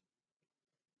self-democracy?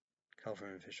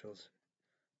 California officials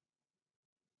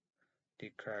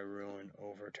decry ruling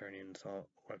overturning assault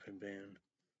weapon ban.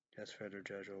 As federal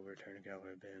judge overturned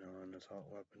California ban on assault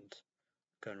weapons.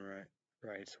 Gun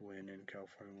rights win in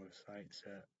California with sight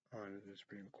set on the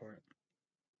Supreme Court.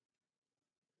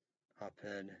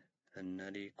 Op-ed, a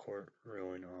nutty court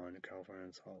ruling on California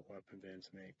assault weapon bans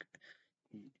make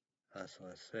us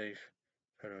less safe.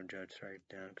 Federal judge strike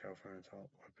down California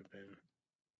assault weapon ban.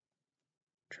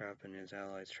 Trump and his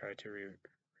allies try to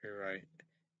rewrite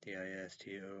the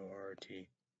ISTORT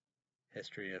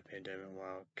history of pandemic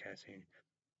while casting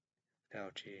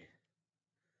Fauci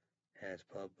as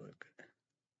public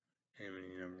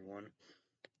enemy number one.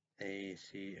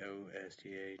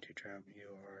 ACOSTA to Trump, you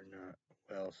are not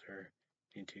well, sir.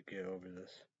 Need to get over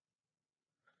this.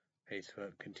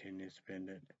 Facebook continues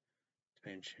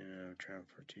suspension of Trump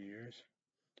for 2 years.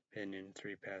 Pending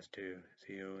 3 past 2.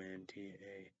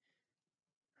 CONTA.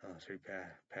 3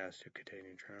 past to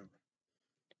containing Trump.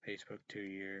 Facebook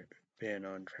 2-year ban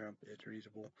on Trump is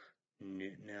reasonable.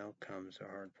 Now comes the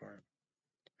hard part.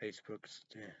 Facebook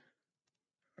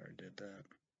did that.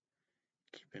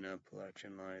 Keeping up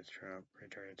election lies. Trump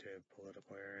returning to a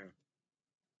political area.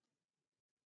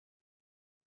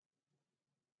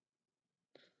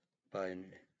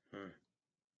 Biden.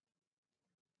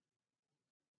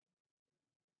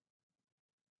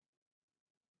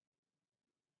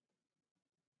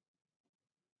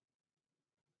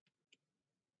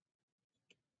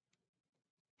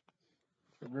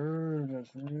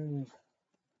 That's news.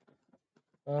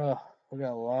 We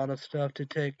got a lot of stuff to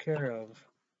take care of.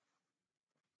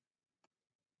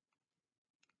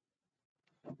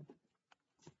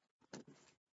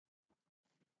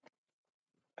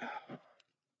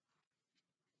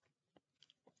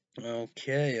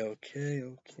 Okay.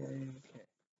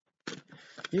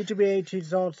 YouTube AT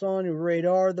thoughts on your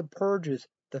radar. The Purges.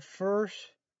 The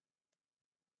first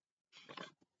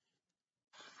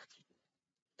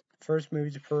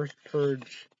movie's the first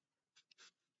Purge.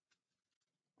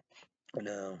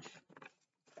 No.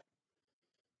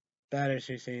 Better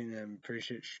seeing them.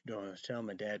 Appreciate. Don't tell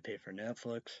my dad paid for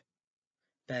Netflix.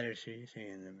 Better seeing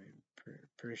them.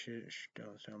 Appreciate.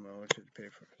 Don't tell my wife to pay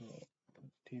for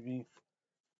TV.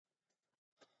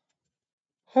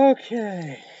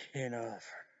 Okay.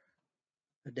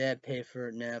 The dad paid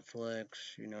for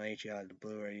Netflix. HEI the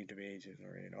Blu-ray. YouTube AT the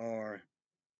radar.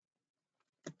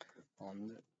 On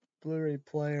the Blu-ray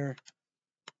player.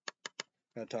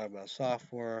 Gonna talk about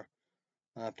software.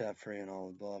 Laptop free and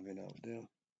all the above, do.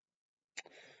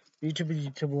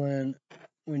 YouTube land.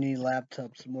 We need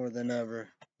laptops more than ever.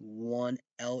 1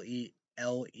 LENOVO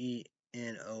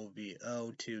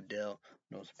 2 Dell.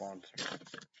 No sponsor.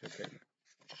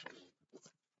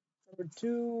 Number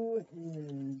 2 is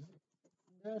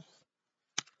this.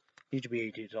 YouTube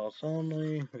AT's also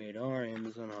only. Radar.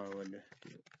 Amazon Hollywood.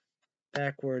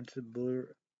 Backwards.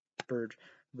 Purge.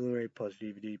 Blu-ray plus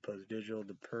DVD plus digital.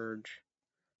 The Purge.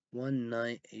 1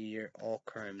 night a year. All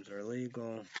crimes are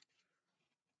legal.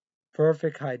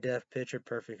 Perfect high def picture,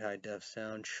 perfect high def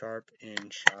sound, sharp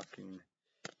and shocking.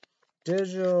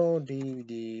 Digital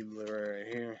DVD Blu-ray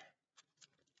right here.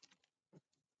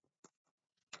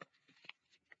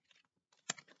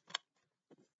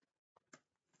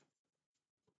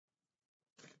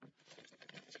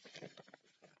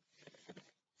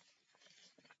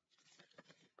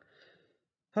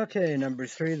 Okay, number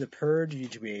 3, The Purge,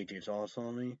 YouTube is also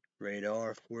on the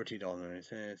radar,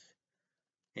 $14.90.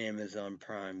 Amazon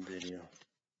Prime Video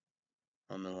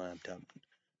on the laptop.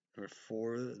 Number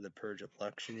 4, The Purge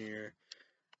election year.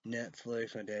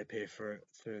 Netflix, my dad paid for it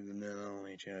through the mail.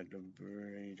 HBO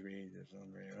is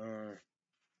on radar.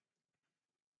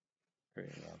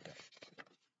 Great about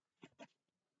that.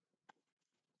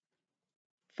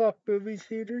 Fuck movie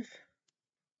theaters.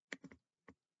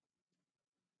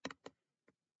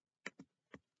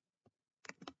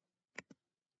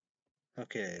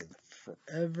 Okay, the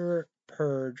Forever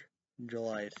Purge,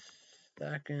 July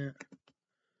 2nd.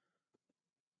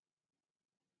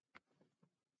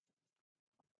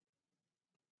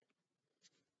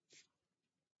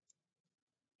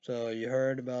 So you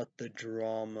heard about the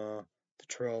drama, the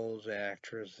trolls, the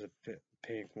actress, the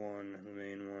pink one, the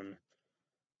main one,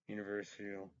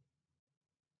 Universal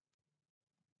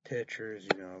Pictures,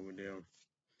 you know how we do.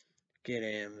 Get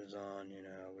Amazon, you know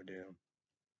how we do.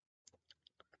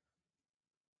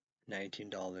 $19.90.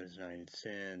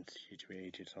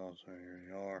 YouTube it's also here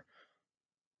they are.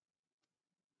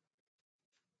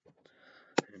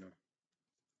 You know.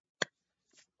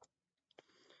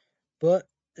 But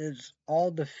it's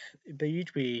all but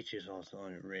UHBH is also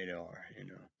on the radar, you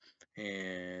know.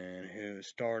 And who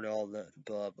started all the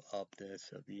bub up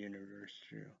this of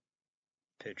Universal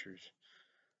Pictures.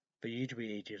 But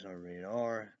UHBH is on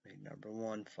radar. Like number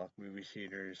 1, fuck movie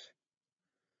theaters.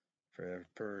 For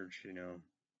Purge, you know.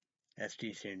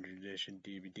 SD Standard Edition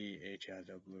DVD,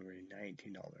 HIW Blu-ray,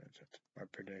 $19. That's my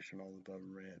prediction. All above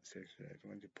red 6 days.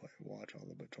 When you play, watch all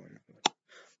about 25.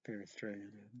 Favorite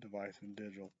streaming device and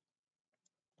digital.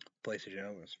 PlayStation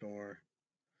Outlet Store,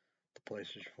 the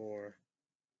PlayStation 4,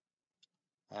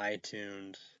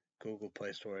 iTunes, Google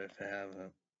Play Store if I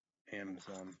have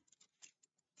Amazon.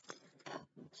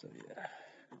 So yeah.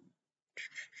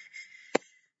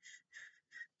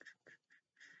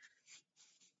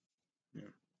 Yeah.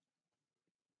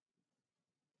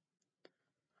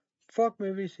 Fuck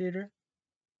movie theater.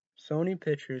 Sony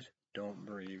Pictures don't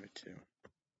breathe too.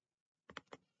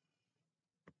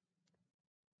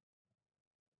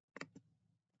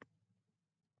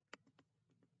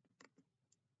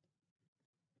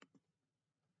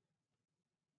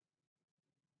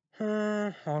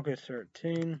 August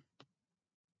 13.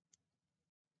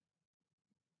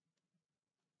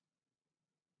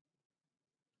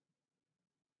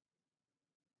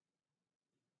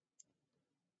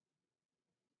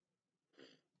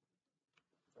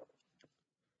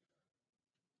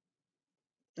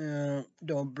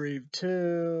 Don't breathe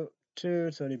too.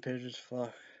 Sony Pictures.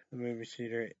 Fuck the movie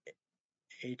theater.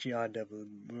 HEIW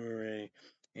Blu-ray.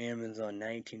 Amazon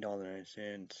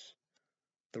 $19.90.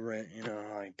 The rent, you know,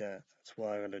 like that. That's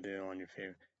what I gotta do on your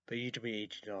favorite. But YouTube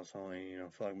H is also on, you know,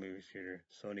 fuck movie theater.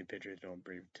 Sony Pictures don't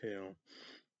breathe too.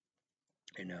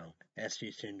 You know,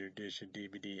 SD Standard Edition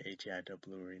DVD HIW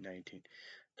Blu-ray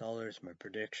 $19. My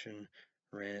prediction.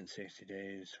 Rent 60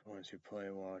 days. Once you play,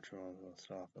 watch, all the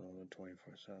stuff, all the 24/7.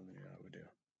 Yeah, I would do.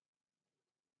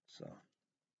 So,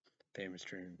 famous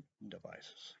streaming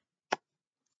devices.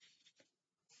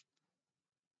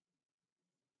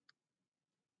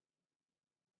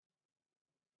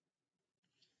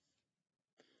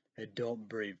 And don't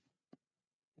breathe.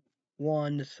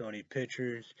 1, Sony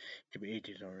Pictures. YouTube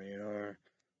is on radar.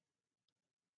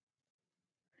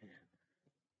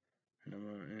 And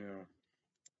you know,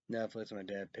 Netflix, my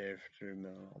dad paid through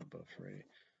mail, but free.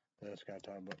 That's gotta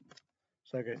talk about.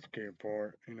 Psychiatric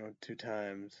report, you know, 2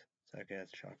 times.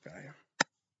 Psychiatric shock value.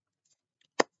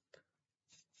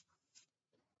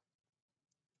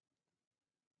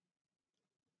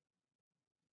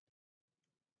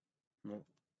 Well,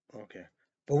 okay.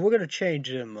 But we're gonna change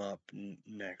them up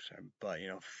next time. But, you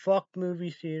know, fuck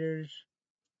movie theaters.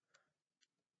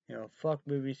 You know, fuck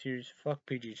movie theaters. Fuck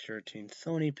PG-13.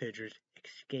 Sony Pictures.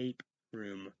 Escape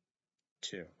Room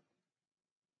 2.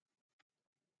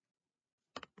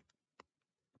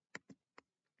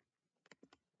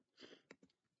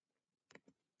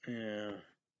 Yeah.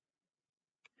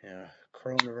 Yeah.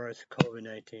 Coronavirus,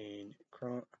 COVID-19.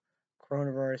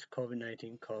 Coronavirus,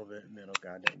 COVID-19, COVID, middle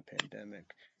goddamn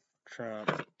pandemic. Trump,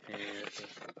 and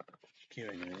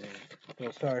Q&A.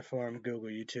 Well, sorry for him. Google,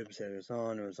 YouTube said it was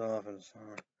on, it was off, it was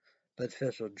on. But it's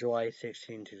official, July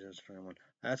 16, 2021.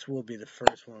 That's will be the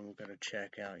first one we're gonna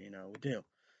check out. You know, we do.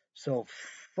 So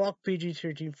fuck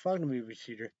PG-13, fuck the movie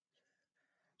theater.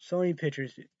 Sony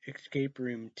Pictures, Escape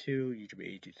Room 2, YouTube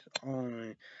ages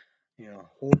on. You know,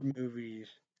 horror movies.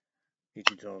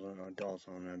 YouTube on adults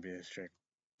on. That'd be a strict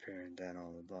parent, that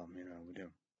all above. You know, we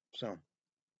do. So.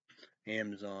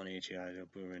 Amazon HEI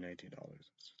Blu-ray $19.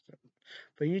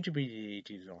 But YouTube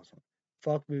is awesome.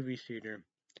 Fuck movie theater.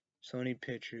 Sony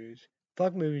Pictures.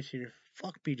 Fuck movie theater.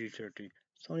 Fuck PG-13.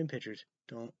 Sony Pictures.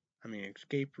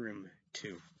 Escape Room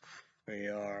 2. They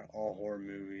are all horror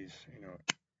movies,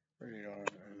 rated R,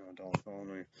 adults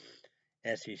only.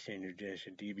 SE standard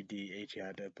edition, DVD,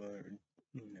 HI,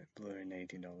 Blu-ray,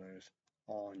 $19.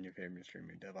 All on your favorite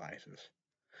streaming devices.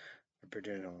 I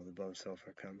pretend all the above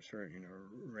software comes through,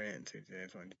 rent 6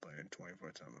 days on play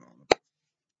 24/7 on them.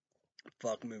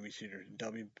 Fuck movie theaters,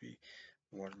 WB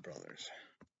Warner Brothers.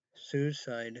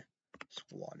 Suicide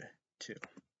Squad 2.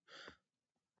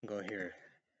 Go here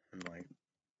and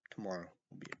tomorrow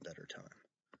will be a better time.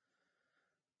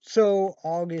 So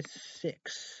August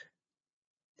 6th.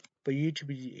 But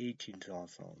YouTube is 18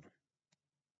 also.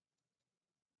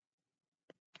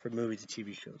 For movies and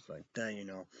TV shows like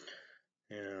that,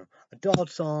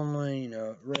 adults only,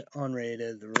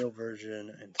 unrated, the real version,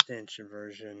 extension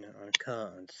version,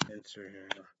 uncut,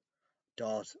 uncensored,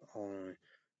 adults only.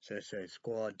 Suicide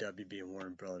Squad, WB, and Warner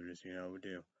Brothers, we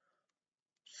do.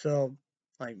 So,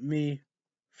 me,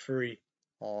 free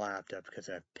laptop because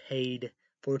I paid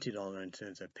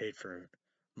 $14.09. I paid for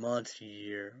months, a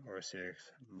year, or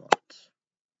 6 months.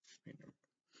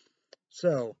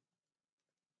 So,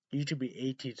 YouTube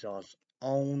be $18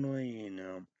 only,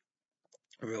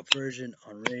 real version,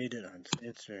 unrated,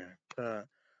 uncensored,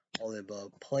 all the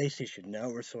above. PlayStation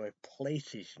Network, so a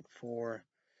PlayStation 4,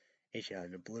 HI,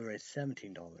 the Blu-ray,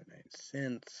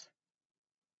 $17.09.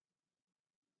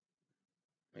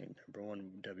 Number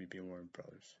 1, WB Warner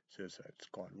Brothers, Suicide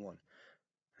Squad 1.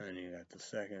 And you got the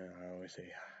second, I always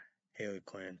say, Haley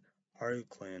Clan, Harley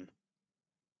Clan,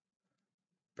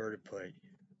 Bird of Prey,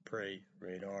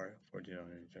 Radar,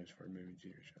 $14.09 for a movie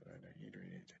theater show.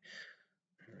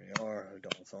 Radar,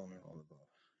 adults only, all the above.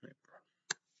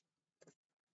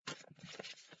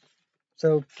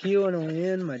 So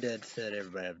QAnon, my dad said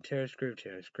everybody have a terrorist group,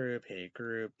 hate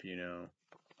group,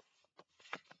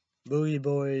 Boogie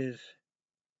Boys,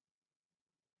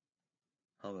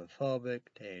 homophobic,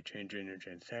 transgender,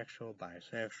 transsexual,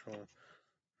 bisexual,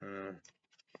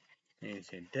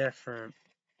 anything different,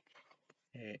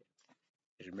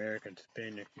 is American,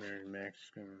 Hispanic, American,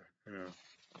 Mexican,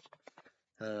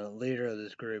 leader of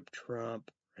this group,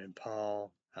 Trump, Rand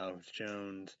Paul, Alex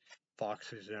Jones,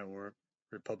 Fox News Network,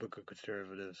 Republican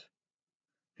conservatives,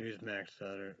 Newsmax,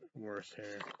 other worst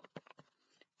hair,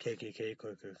 KKK,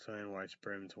 Ku Klux Klan, white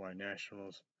supremacists, white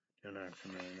nationals,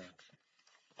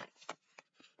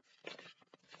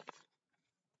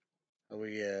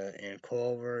 we and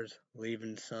Culver's,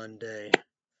 Leaving Sunday.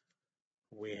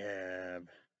 We have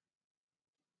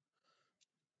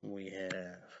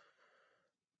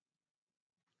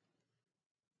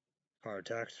Hard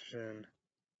Taxation.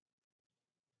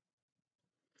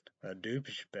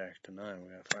 Doop's back tonight. We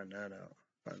gotta find that out.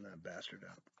 Find that bastard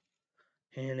out.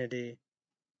 Hannity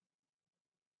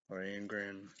or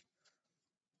Ingrid.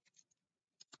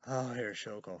 I'll hear a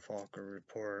show called Falker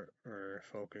Report or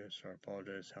Focus or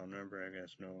Apologize. How number, I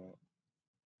guess, no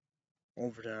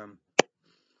overtime.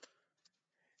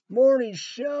 Morning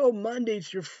show, Mondays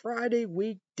through Friday,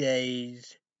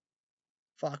 weekdays.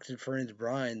 Fox and Friends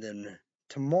Brian, then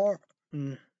tomorrow,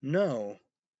 no.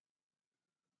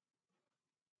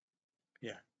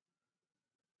 Yeah.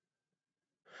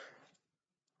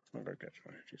 I'm gonna catch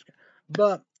one.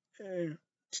 But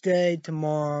today,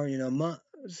 tomorrow,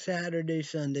 Saturday,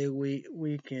 Sunday,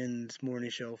 weekends, morning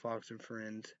show, Fox and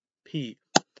Friends, Pete.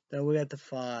 Then we got the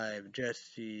 5,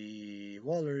 Jesse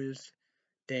Wallers,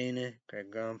 Dana,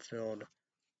 Greg Gumfield,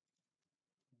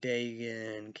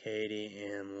 Dagan, Katie,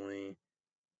 Emily.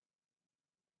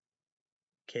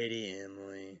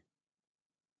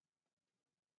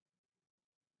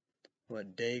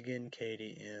 What, Dagan,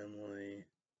 Katie, Emily,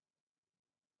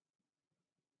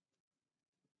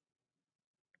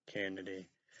 Kennedy.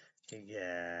 You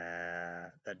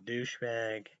got that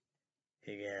douchebag.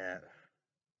 You got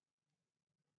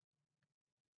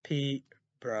Pete,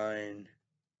 Brian,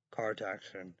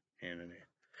 Cartaxon, Hannity.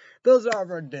 Those are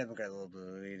our Democrat little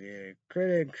bit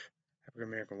critics. African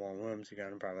American Wall Williams, you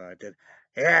got him probably like this.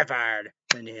 Yeah, fired.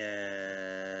 Then you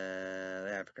have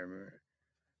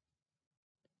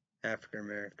African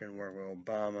American work with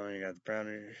Obama. You got the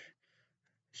brownish.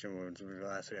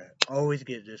 Last guy. Always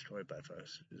get destroyed by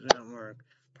folks. Does that work?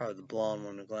 Probably the blonde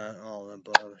one, the glass, all the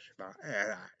blonde.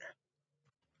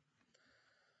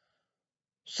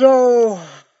 So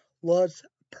let's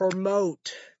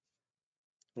promote.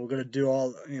 We're gonna do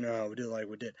all, we do like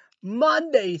we did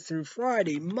Monday through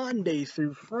Friday.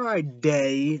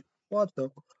 What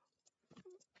the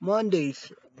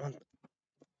Mondays?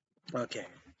 Okay.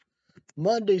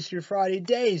 Mondays through Friday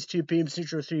days, 2 p.m.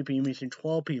 Central, 3 p.m. Eastern,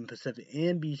 12 p.m. Pacific,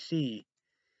 NBC.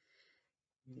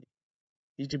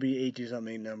 Used to be 80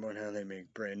 something number one, how they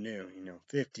make brand new.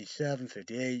 57,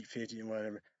 58, 50,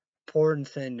 whatever. Important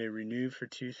thing they renewed for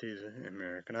 2 seasons.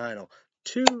 American Idol.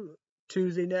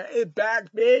 Tuesday night. Hey,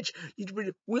 back, bitch.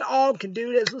 We all can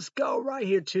do this. Let's go right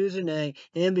here. Tuesday night.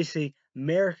 NBC.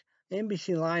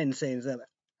 NBC Lions saying something.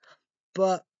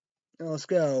 But let's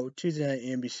go. Tuesday night,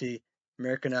 NBC.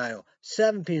 American Idol.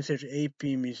 7 p.m. Central, 8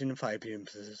 p.m. Eastern, 5 p.m.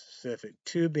 Pacific.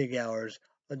 2 big hours.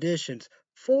 Auditions.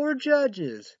 4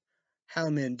 judges. Hal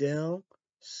Mandel.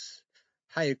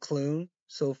 Heidi Klum.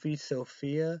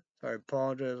 Sophia. Sorry,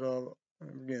 apologize.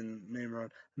 I'm getting the name wrong.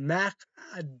 Mac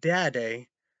Daddy.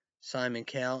 Simon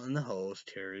Cowell, and the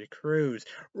host, Terry Crews.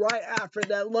 Right after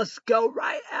that, let's go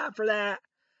right after that.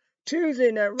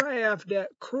 Tuesday night, right after that,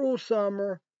 Cruel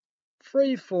Summer,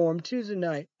 Freeform, Tuesday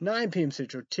night, 9 p.m.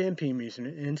 Central, 10 p.m. Eastern,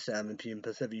 and 7 p.m.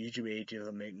 Pacific. YouTube 18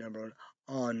 will make number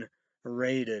one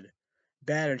unrated.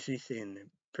 Battersea scene.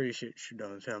 Pretty sure you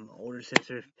don't tell my older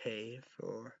sisters pay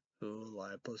for Hulu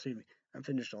Live Plus TV. I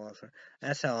finished the last one.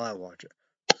 That's how I watch it.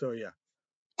 So yeah.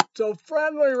 So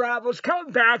friendly rivals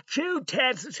coming back to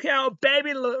Texas Cow,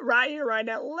 baby, right here, right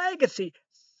now. Legacy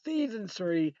Season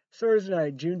 3, Thursday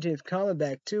night, June 10th, coming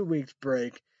back, 2 weeks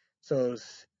break. So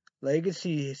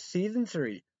Legacy Season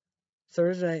 3,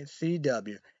 Thursday night,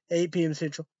 CW, 8 p.m.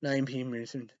 Central, 9 p.m.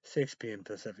 Eastern, 6 p.m.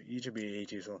 Pacific. Each will be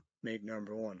 80, so make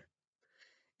number one.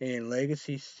 And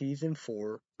Legacy Season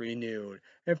 4 renewed.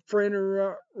 And friend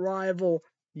rival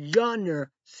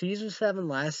Yonder, Season 7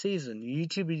 last season.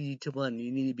 YouTube 1,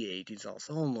 you need to be 80s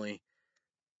also only.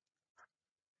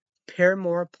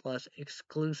 Paramore Plus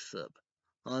exclusive.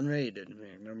 Unrated,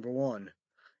 number one.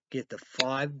 Get the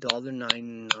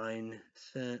 $5.99,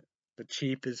 the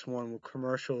cheapest one with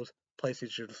commercials,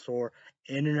 PlayStation Store,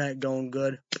 internet going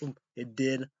good. Boom, it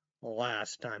did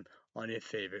last time on your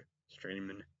favorite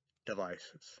streaming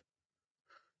devices.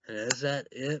 And is that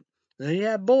it? Then you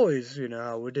have boys,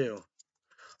 how we do.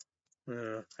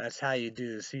 That's how you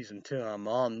do the season 2. I'm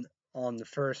on the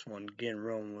first one, getting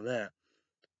rolling with that.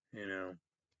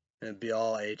 It'd be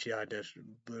all HEI disc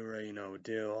Blu-ray, we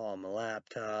do on my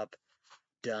laptop.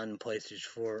 Done PlayStation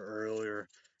 4 earlier.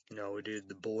 We did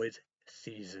The Boys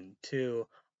season 2,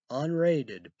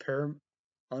 unrated.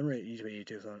 Unrated, usually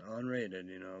unrated.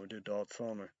 We do Adult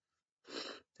Summer,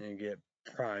 and get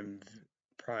Prime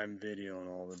Video and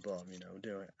all the above.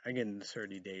 Do it. I get a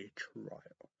 30-day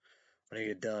trial. When I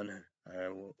get done, I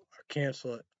will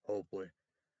cancel it, hopefully,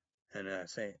 and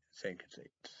same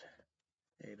conceits.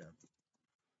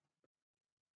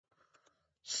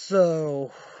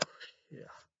 So,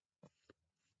 yeah.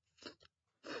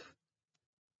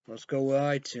 Let's go with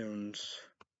iTunes.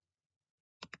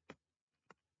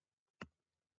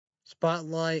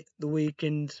 Spotlight the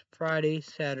weekends, Friday,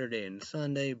 Saturday, and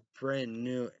Sunday. Brand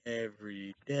new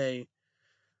every day.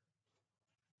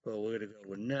 But we're going to go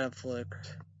with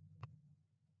Netflix.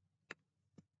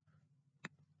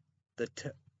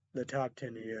 The top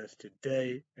 10 US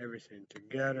today. Everything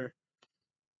together.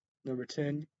 Number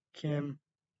 10, Kim.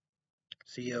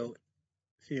 CONVENIENEC.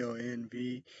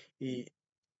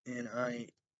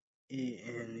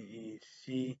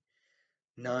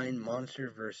 9, Monster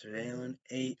vs. Alien.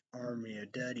 8, Army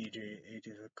of Dead. EJ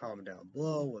is a comment down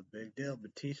below. What Big Deal?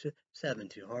 Batista. 7,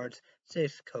 2 Hearts.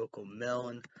 6, Coco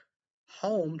Melon.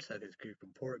 Home, Second Greek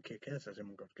Report. Kick Ass. I'm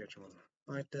going to get you one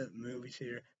like that. Movies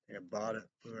here. I bought it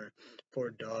for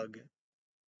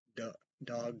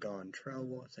Doggone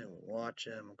Trouble. I will watch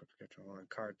it. I'm going to get you one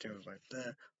cartoons like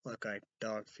that. Look like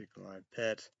dogs, secret live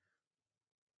pets.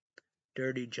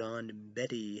 Dirty John and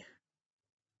Betty.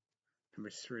 Number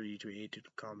 3, to 8 to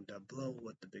comment down below.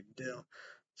 What the Big Deal? I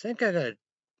think I gotta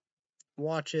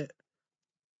watch it.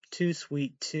 2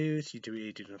 Sweet 2. YouTube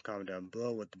 8 to comment down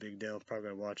below. What the Big Deal?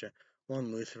 Probably gonna watch it.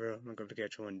 1 Lucifer. I'm going to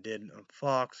catch one. Did on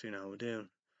Fox. We do.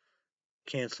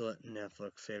 Cancel it.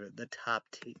 Netflix. Save it. The top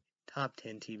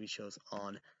 10 TV shows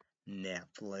on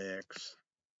Netflix.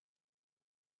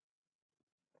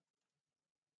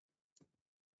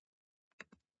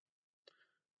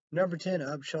 Number 10,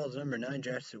 Upshaw's. Number 9,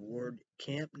 Jurassic World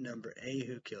Camp. Number 8,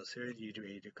 Who Kills Series. YouTube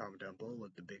 8 to comment down below.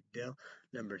 What the Big Deal?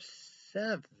 Number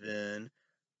 7,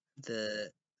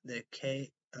 the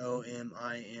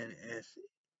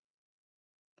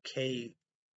KOMINSKY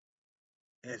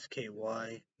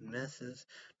Messes.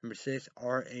 Number 6,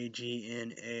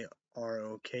 RAGNAROK.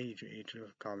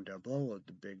 YouTube comment down below. What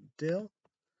the Big Deal?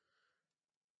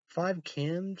 5,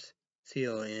 Cams.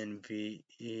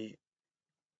 CONVENICE.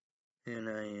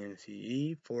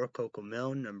 4, Coco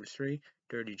Melon. Number 3,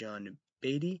 Dirty John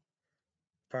Beatty.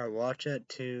 Watcha.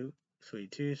 2,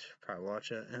 Sweet Tooth.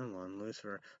 Watcha. And 1,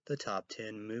 Lucifer. The top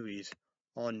 10 movies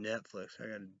on Netflix. I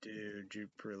gotta do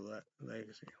Jupiter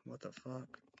Legacy. What the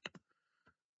fuck?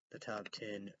 The top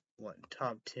 10,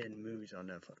 top 10 movies on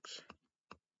Netflix.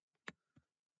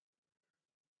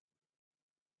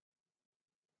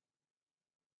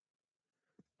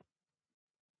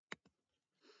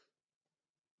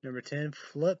 Number 10,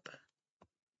 Flip.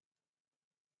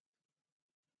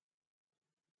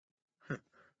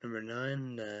 Number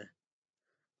 9,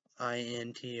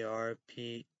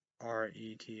 INTRPRETR.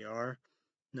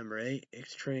 Number 8,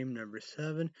 Extreme. Number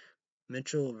 7,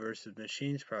 Mitchell versus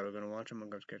Machines. Probably gonna watch them.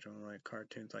 I'm gonna sketch on like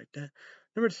cartoons like that.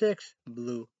 Number 6,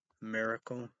 Blue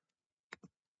Miracle.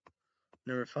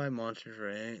 Number 5, Monsters for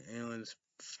Aliens.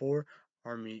 4,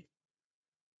 Army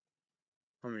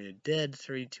of Dead.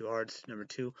 3, Two Hearts. Number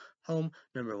 2, Home.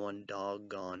 Number 1,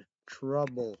 Doggone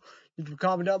Trouble. You can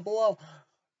comment down below.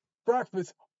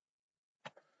 Breakfast.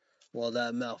 Well,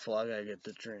 that mouthful, I gotta get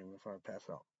the drink before I pass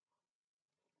out.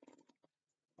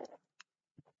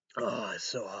 Oh, it's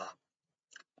so hot.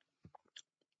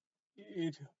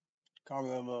 Eat.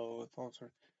 Comment down below with sponsor.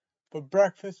 But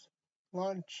breakfast,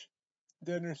 lunch,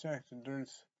 dinner, snacks, and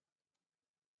drinks.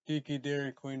 Geeky,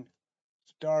 Dairy Queen,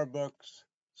 Starbucks,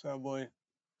 Subway.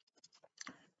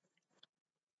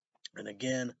 And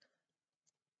again,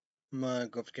 my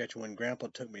go sketch when Grandpa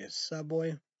took me to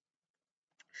Subway.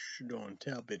 Don't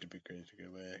tell bitch to be crazy, go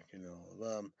back,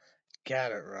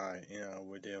 got it right,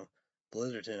 we do.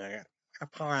 Blizzardton, I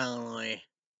probably,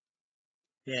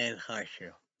 in high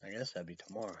school. I guess that'd be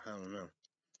tomorrow, I don't know.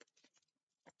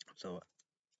 So,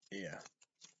 yeah.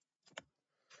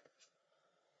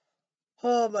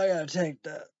 I gotta take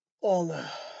that, all the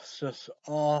stuff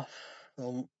off.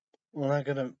 We're not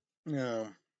gonna,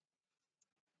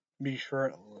 be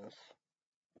shirtless.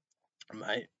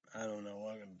 I don't know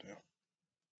what I'm gonna do.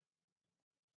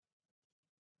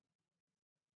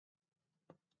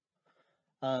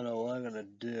 I don't know what I'm gonna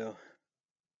do.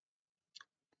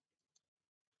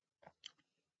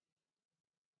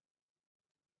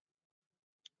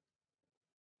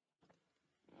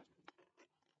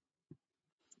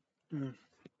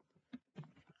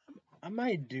 I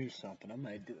might do something. I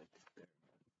might do it.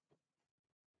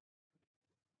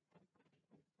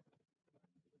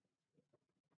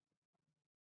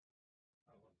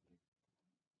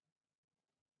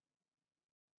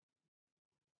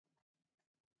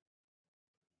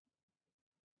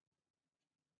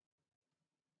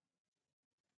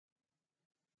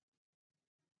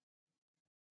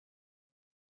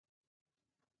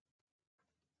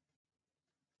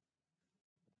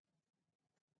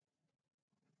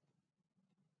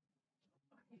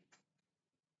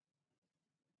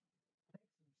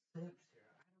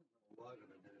 What I'm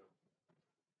gonna do.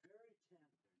 Very tempting.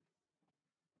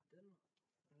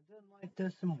 I didn't like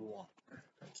this in water.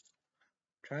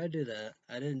 Try to do that.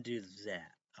 I didn't do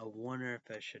that. I wonder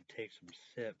if I should take some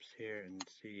sips here and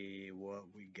see what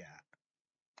we got.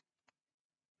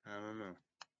 I don't know.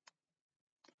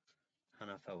 I don't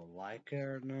know if I would like it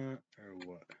or not, or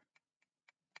what.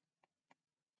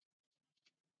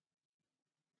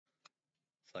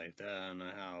 It's like that. I don't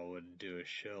know how I would do a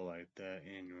show like that,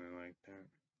 anyway, like that.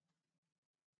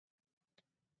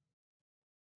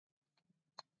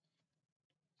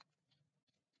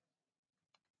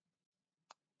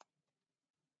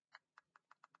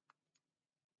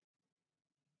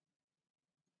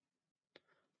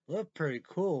 Look pretty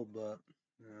cool, but,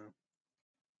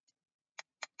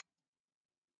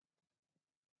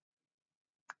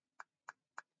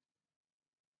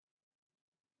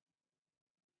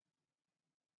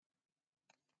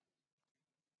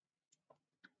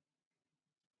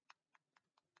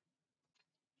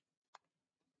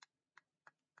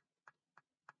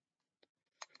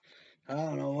 I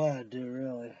don't know what I do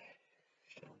really.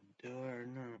 Should I do it or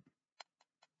not?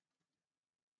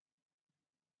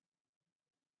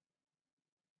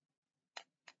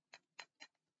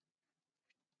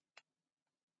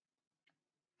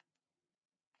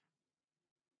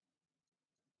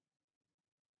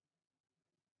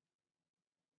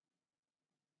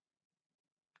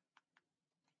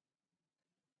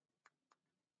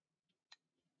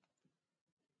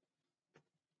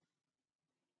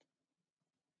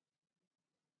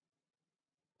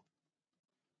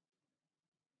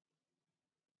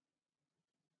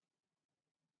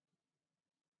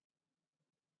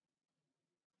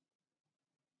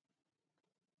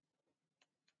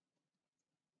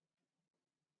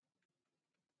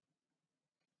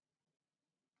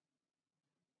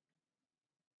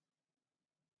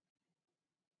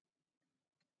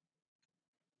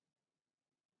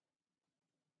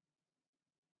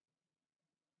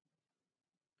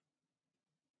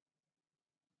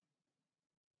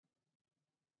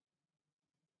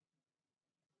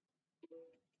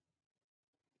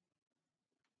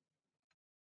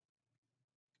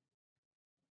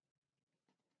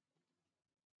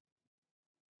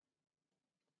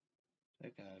 I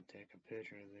gotta take a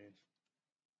picture of these.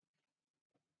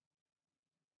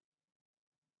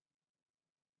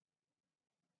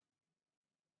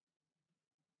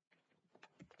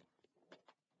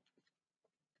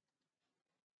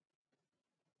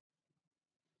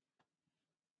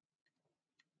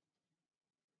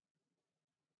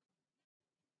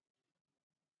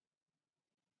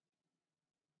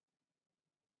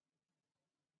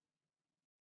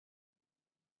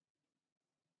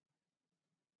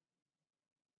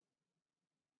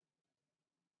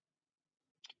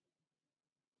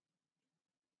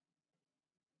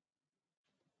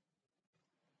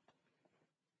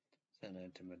 Send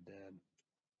it to my dad.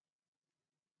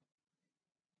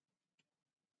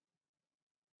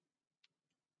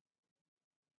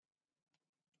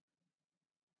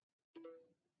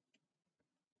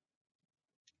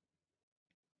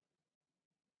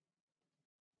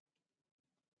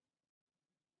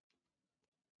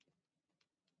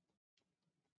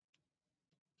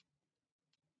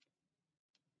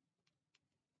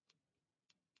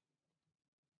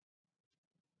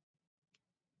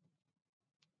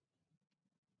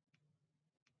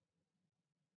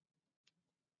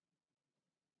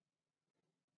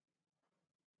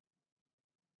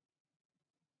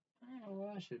 I don't know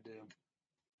what I should do.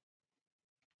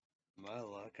 My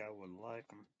luck, I wouldn't like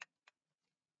them.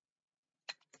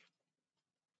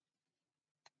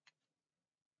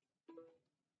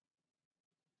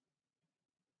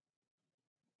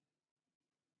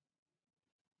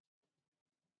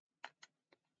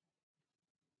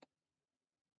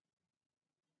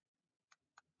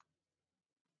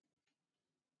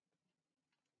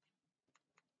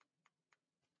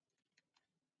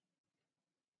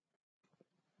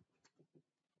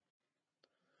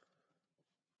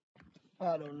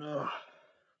 I don't know.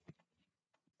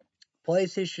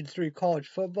 PlayStation 3 college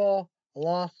football,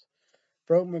 lost,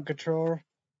 broke my controller,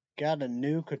 got a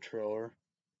new controller.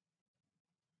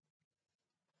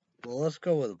 Well, let's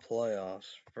go with the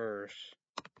playoffs first.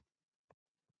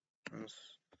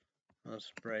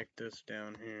 Let's break this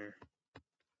down here.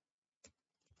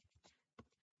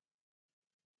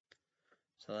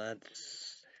 So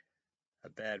that's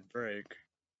a bad break.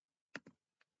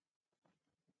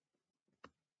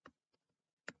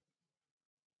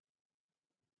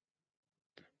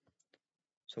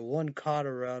 So one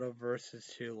Colorado versus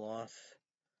two Las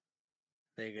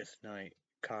Vegas Knight.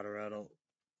 Colorado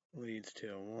leads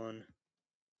 2-1.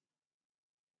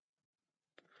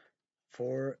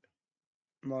 4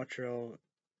 Montreal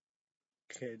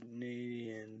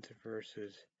Canadiens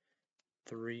versus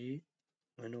 3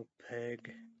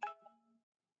 Winnipeg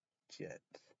Jets.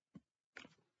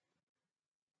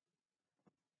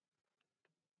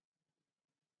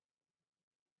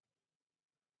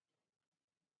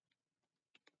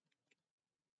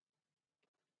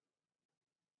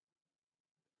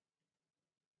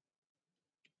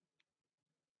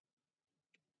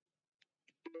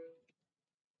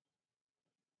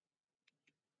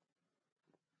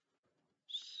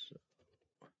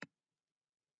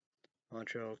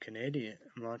 So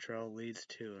Montreal leads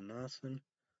 2-0.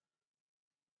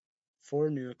 4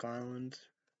 New York Islanders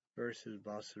versus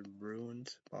Boston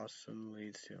Bruins. Boston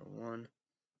leads 2-1.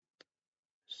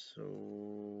 So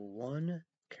 1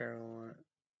 Carolina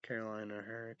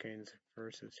Hurricanes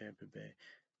versus Tampa Bay.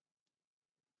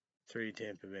 3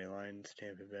 Tampa Bay Lions.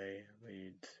 Tampa Bay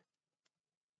leads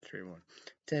 3-1.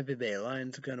 Tampa Bay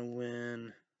Lions gonna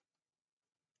win.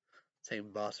 Say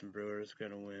Boston Brewers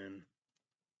gonna win.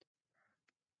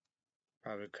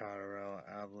 Probably Colorado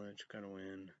Avalanche gonna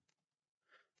win.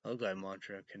 Looks like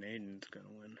Montreal Canadiens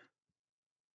gonna win.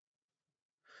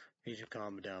 You should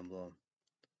comment down below.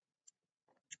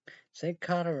 Say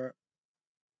Colorado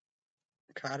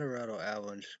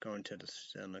Avalanche going to the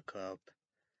Stanley Cup.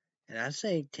 And I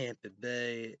say Tampa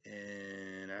Bay,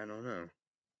 and I don't know.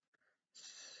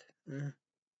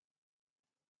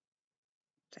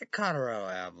 Say Colorado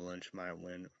Avalanche might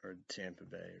win, or Tampa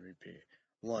Bay repeat.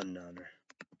 1-0.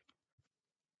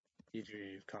 You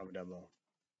should comment down below.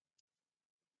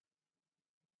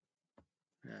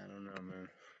 I don't know, man.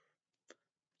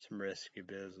 Some risky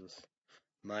business.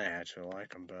 Might actually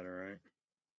like them better, right?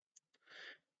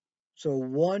 So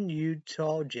 1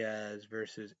 Utah Jazz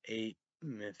versus 8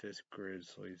 Memphis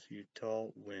Grizzlies.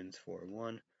 Utah wins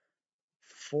 4-1.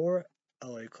 4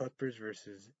 LA Clippers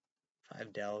versus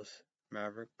 5 Dallas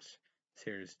Mavericks.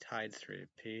 Series tied 3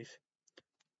 apiece.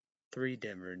 3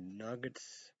 Denver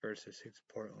Nuggets versus 6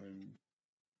 Portland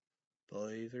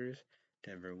Blazers.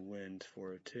 Denver wins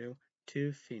 4-2.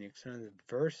 2 Phoenix Suns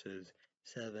versus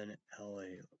 7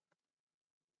 LA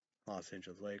Los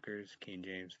Angeles Lakers. King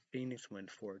James Phoenix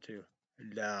wins 4-2.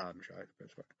 I'm shocked.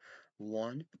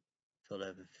 1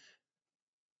 Philadelphia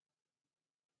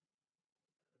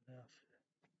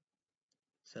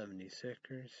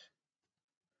 76ers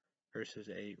versus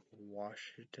 8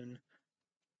 Washington.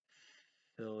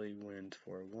 Philly wins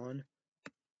 4-1.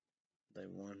 They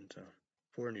won, so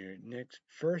 4 New York Knicks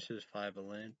versus 5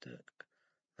 Atlanta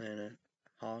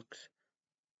Hawks.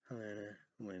 Atlanta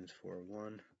wins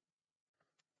 4-1.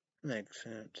 Makes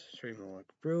sense. 3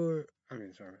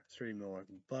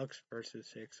 Milwaukee Bucks versus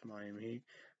 6 Miami Heat.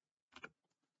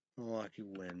 Milwaukee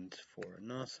wins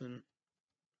 4-0.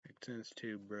 Makes sense.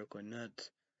 2 Brooklyn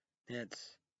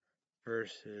Nets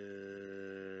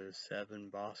versus 7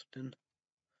 Boston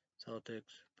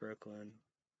Celtics. Brooklyn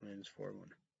wins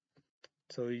 4-1.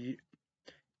 So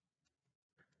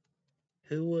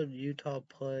who would Utah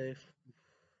play?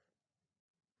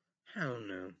 I don't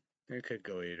know. It could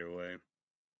go either way.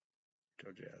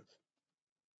 Go Jazz.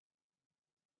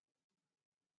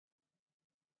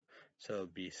 So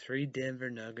it'd be 3 Denver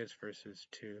Nuggets versus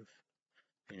 2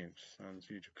 Phoenix Suns.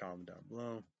 You can comment down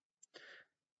below.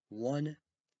 1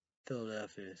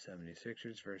 Philadelphia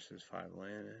 76ers versus 5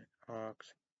 Atlanta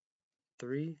Hawks.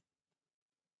 3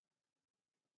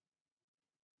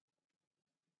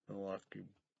 Milwaukee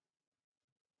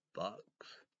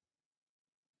Bucks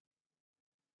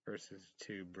versus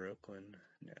 2 Brooklyn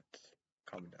Nets.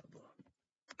 Comment down below.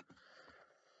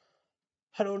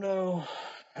 I don't know.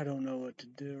 I don't know what to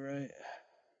do, right?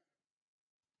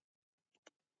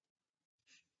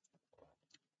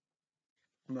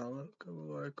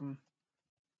 Assalamualaikum.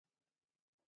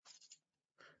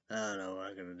 I don't know what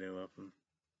I'm gonna do with them.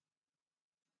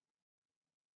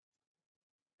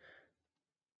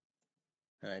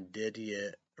 I did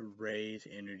get Ray's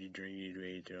energy drink. You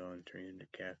Ray's on 300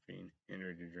 caffeine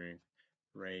energy drink.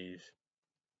 Ray's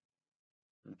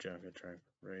Jungle Track.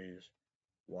 Ray's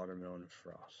watermelon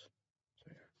frost.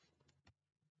 So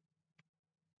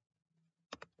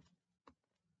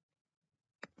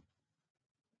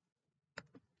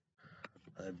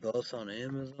yeah. Both on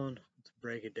Amazon. Let's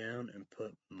break it down and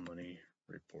put money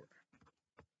report.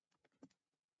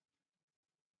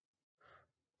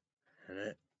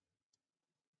 And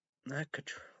that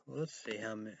could. Let's see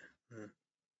how many.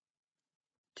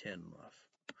 10 left.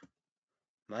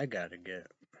 I gotta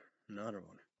get another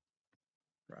one.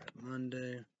 Right,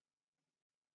 Monday.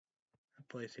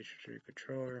 PlayStation 3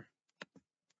 controller.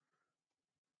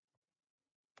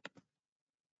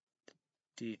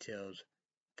 Details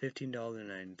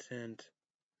 $15.09.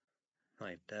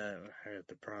 Like that. I got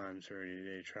the Prime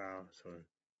 30-day trial, so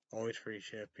always free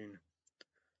shipping.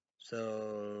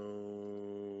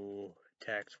 So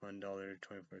tax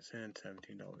 $1.24,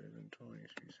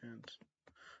 $17.23.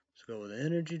 Let's go with the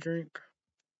energy drink.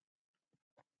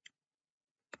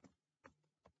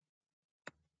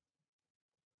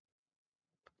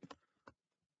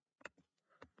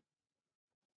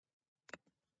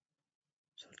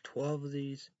 So 12 of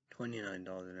these,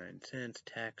 $29.09,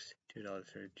 tax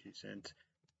 $2.32,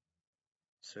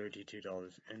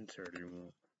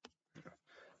 $32.31.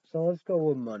 So let's go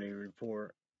with money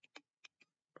report.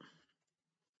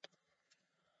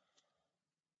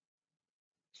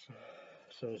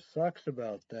 So sucks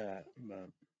about that,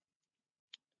 but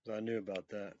I knew about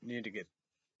that.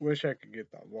 Wish I could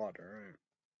get that water, right?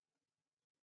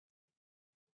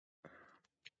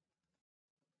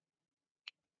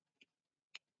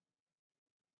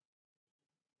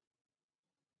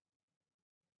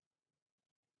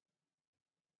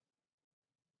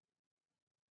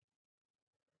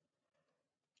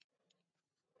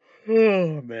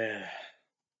 Oh man.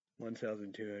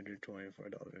 $1,224.56.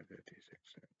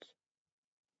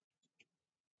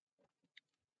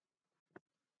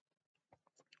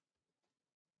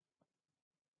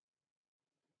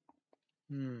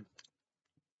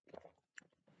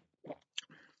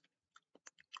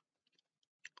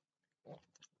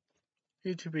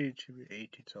 It should be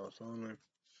 18 sauce only.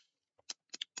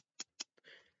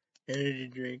 Energy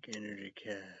drink, energy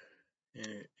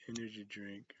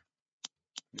drink,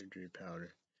 energy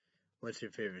powder. What's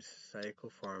your favorite cycle,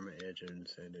 Pharma, Edge, and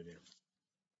Insanity?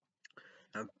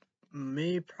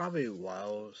 Me, probably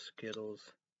Wild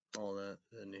Skittles, all that.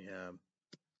 Then you have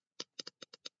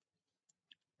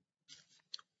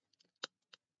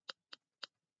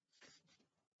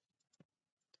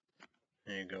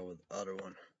and you go with the other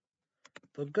one.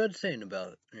 But good thing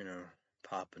about,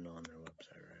 popping on their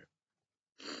website, right?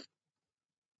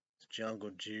 It's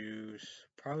Jungle Juice,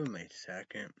 probably my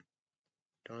second.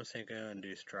 Don't think I'm gonna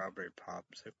do Strawberry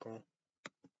Popsicle.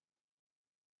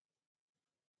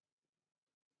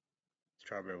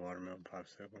 Strawberry Watermelon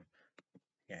Popsicle.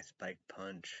 Yeah, Spike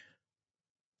Punch.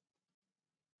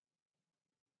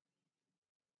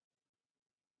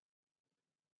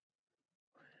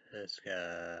 It's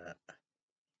got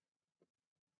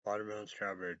watermelon,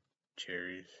 strawberry,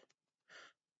 cherries.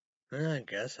 I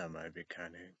guess that might be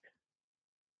kind of.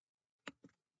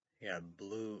 Yeah,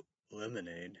 blue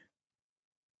lemonade.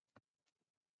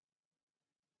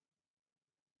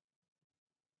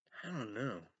 I don't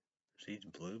know. These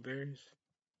blueberries?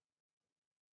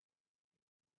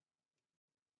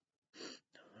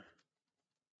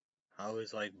 I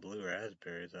always like blue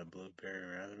raspberries. That blueberry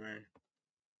and raspberry.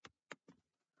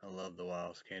 I love the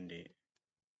wild candy.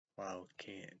 Wild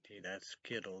candy. That's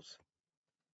Skittles.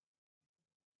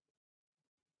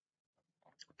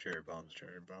 Cherry bombs,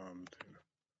 cherry bombs.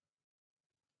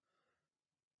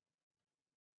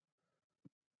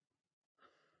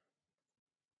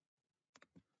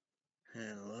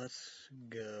 And let's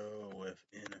go with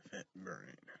Innocent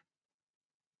Brain.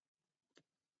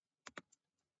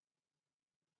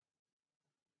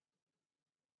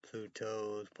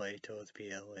 Pluto's, Plato's,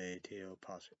 Plato,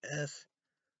 apostrophe S.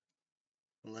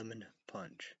 Lemon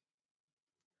punch.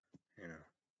 You know,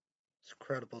 it's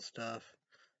incredible stuff.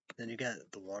 Then you got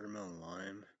the watermelon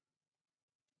lime.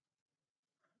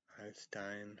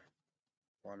 Einstein,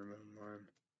 watermelon lime.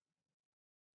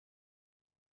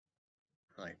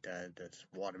 I like that. That's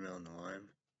watermelon lime.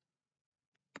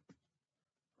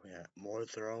 We got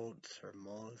Mozart or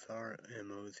Mozart,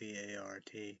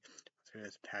 M-O-Z-A-R-T. So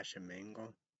that's passion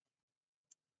mango.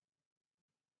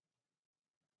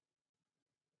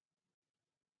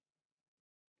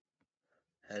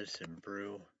 Edison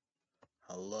brew.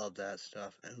 I love that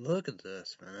stuff. And look at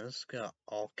this, man. It's got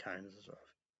all kinds of stuff.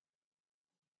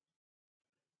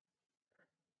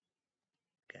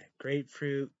 Got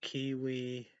grapefruit,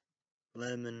 kiwi,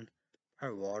 lemon,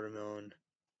 or watermelon.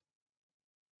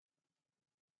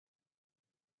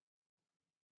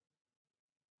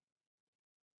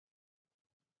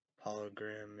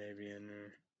 Hologram maybe in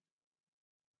there.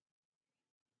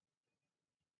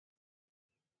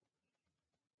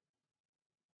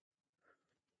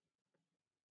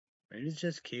 Maybe it's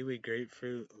just kiwi,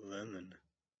 grapefruit, lemon.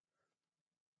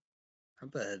 I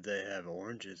bet they have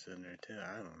oranges in there too.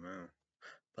 I don't know.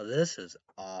 But this is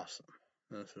awesome.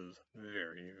 This is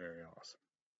very, very awesome.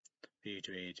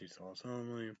 B2A2 sauce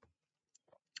only.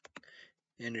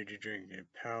 Energy drink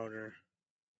powder.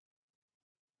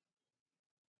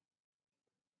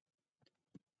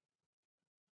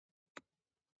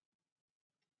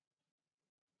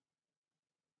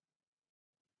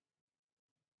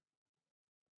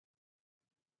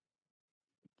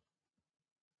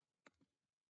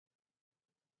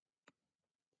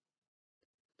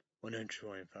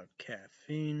 $125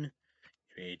 caffeine.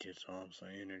 B2A2 sauce,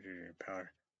 energy drink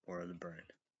powder, or the brain.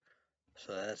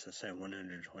 So that's the same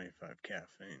 125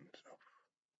 caffeine. So.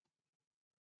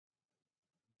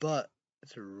 But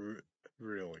it's really,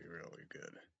 really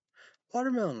good.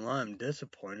 Watermelon lime,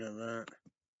 disappointed that.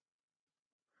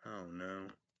 I don't know.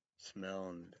 Smell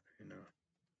and, you know.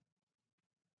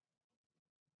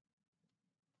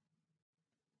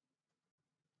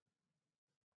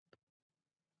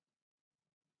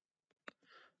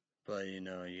 But, you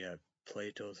know, you have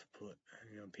Plato's,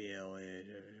 you know, PLA,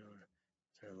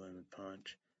 lemon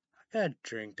punch. I gotta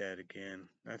drink that again.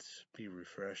 That's be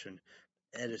refreshing.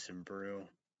 Edison brew.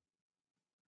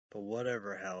 But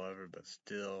whatever, however, but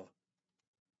still,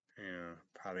 you know,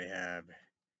 probably have,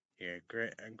 yeah,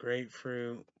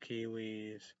 grapefruit,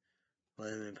 kiwis,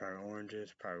 lemon, probably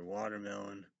oranges, probably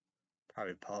watermelon,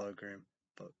 probably polygram.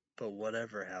 But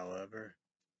whatever, however,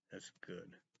 that's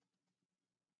good.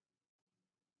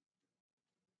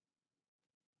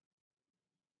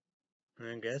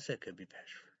 I guess it could be passion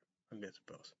fruit. I guess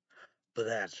both. But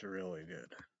that's really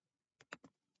good.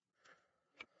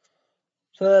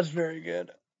 So that's very good.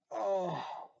 Oh,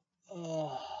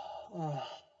 oh, oh,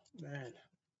 man.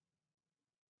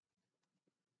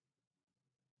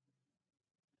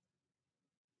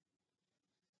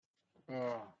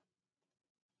 Oh,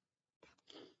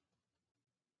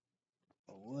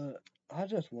 what? I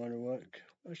just wonder what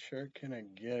shirt can I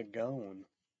get going?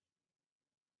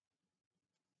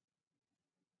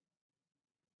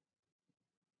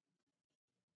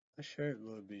 A shirt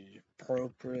would be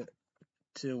appropriate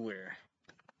to wear.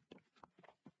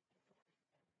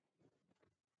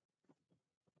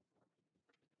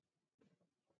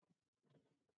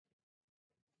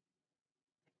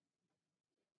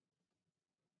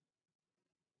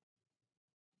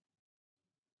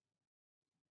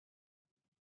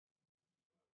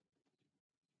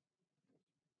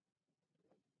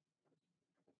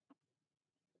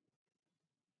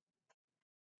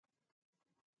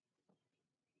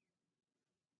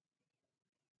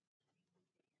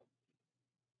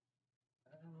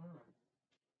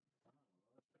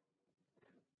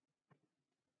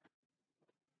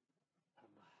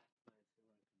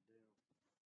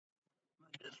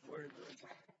 Just worthless.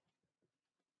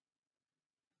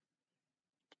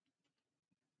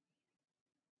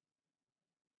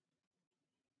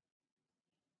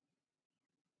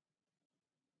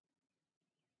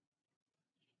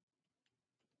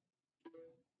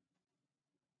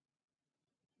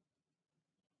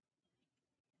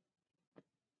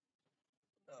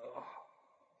 Oh,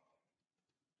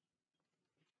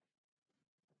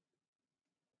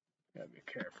 gotta be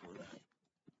careful with that.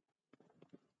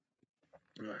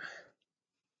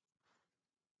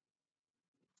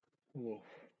 Whoa.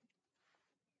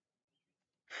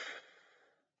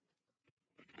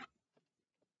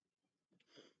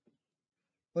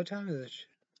 What time is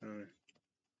it?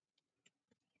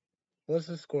 What's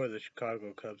the score of the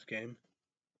Chicago Cubs game?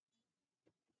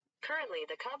 Currently,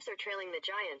 the Cubs are trailing the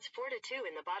Giants 4-2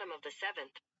 in the bottom of the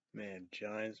seventh. Man,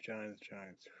 Giants.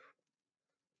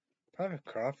 Probably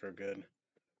Crawford good.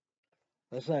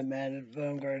 That's like Madden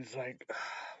Vanguard's like,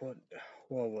 what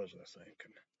was I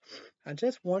thinking? I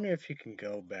just wonder if you can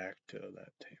go back to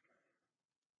that team.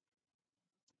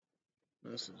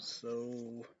 This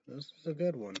is a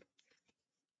good one.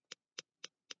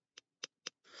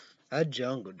 That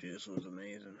Jungle Juice was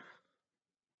amazing.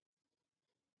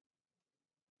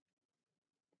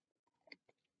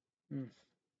 Mm.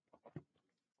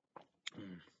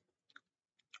 Mm.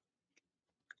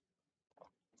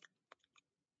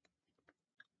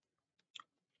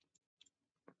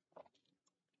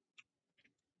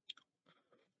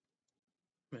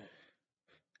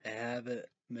 I have it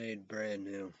made brand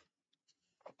new.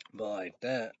 But like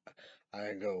that,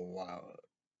 I go, wow.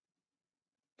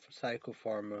 Psycho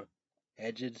Pharma,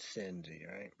 Edged Cindy,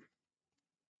 right?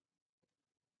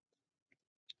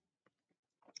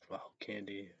 Wow,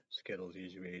 candy, Skittles,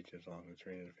 easy reach as long as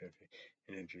 350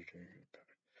 energy drink.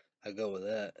 I go with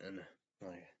that and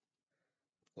like,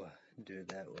 well, do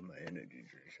that with my energy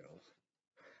drink shells.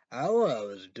 I know what I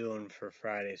was doing for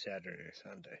Friday, Saturday,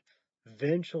 Sunday.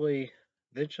 Eventually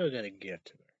gonna get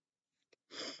to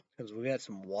there. Because we got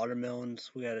some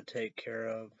watermelons we gotta take care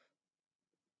of.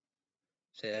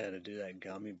 Say I had to do that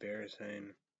gummy bear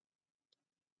thing.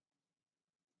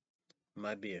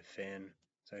 Might be a fan.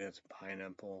 So I got some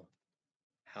pineapple,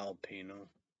 jalapeno.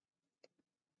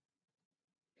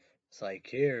 It's like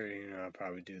here, I'll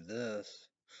probably do this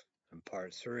in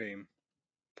part 3.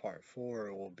 Part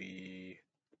 4 will be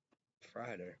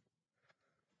Friday.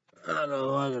 I don't know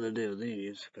what I'm gonna do with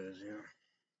these, because,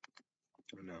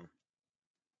 I know.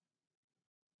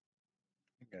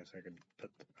 I guess I could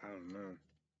put, I don't know.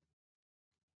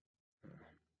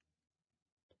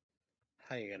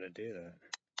 How you gonna do that?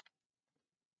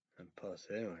 And plus,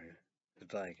 anyway,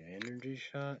 it's like an energy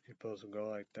shot. You're supposed to go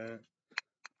like that.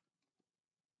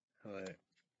 Like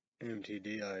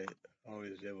MTD, I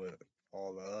always did with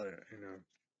all the other,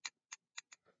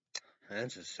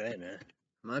 That's just saying it.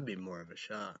 Might be more of a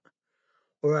shot.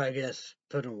 Or I guess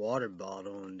put a water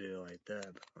bottle and do it like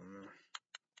that. But I don't know.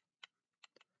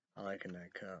 I like in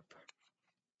that cup.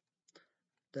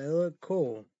 They look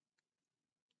cool.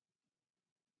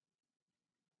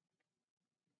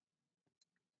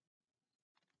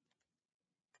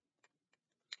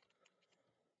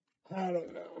 I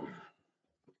don't know.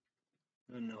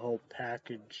 And the whole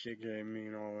package they gave me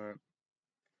and all that.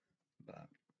 But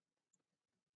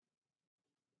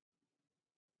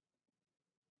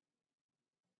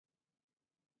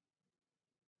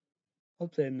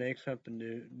hope they make something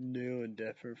new and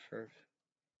different for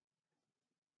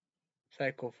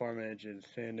Psycho Pharma Edge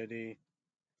Insanity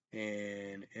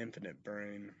and Infinite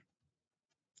Brain.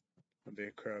 That'd be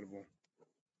incredible.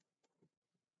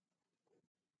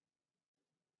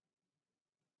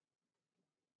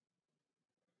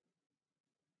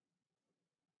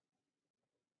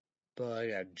 But I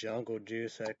got Jungle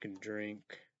Juice I can drink.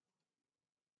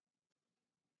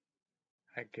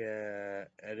 I got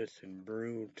Edison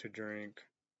Brew to drink.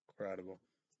 Incredible.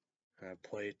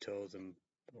 Plato's and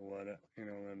what,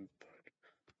 and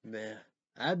man,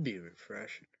 that'd be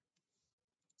refreshing.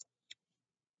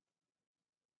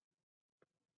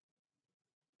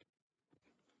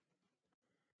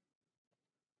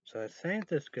 So I think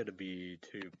this could be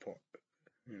two part,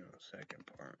 second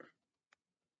part.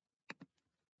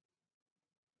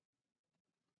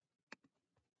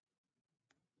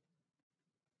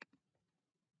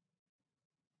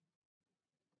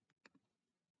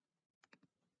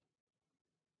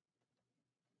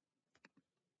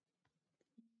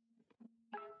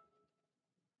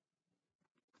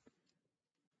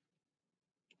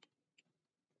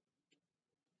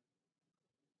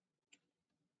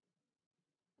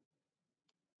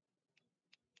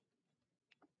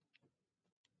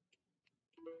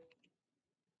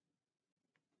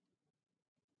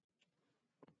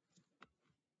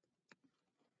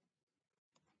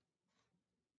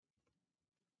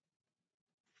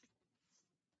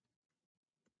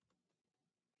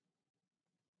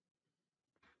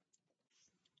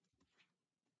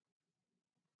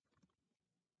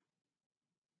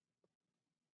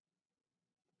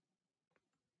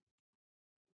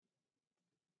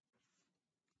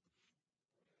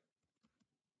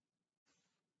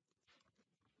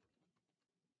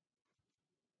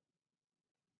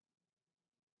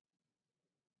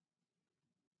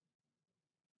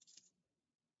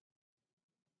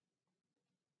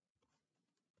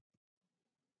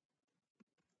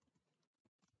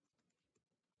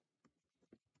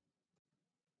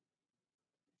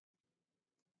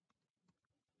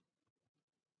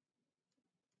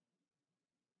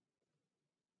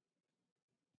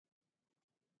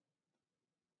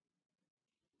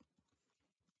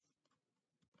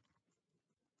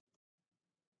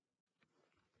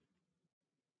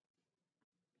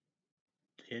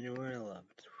 January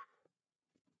 11th,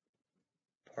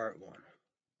 Part 1.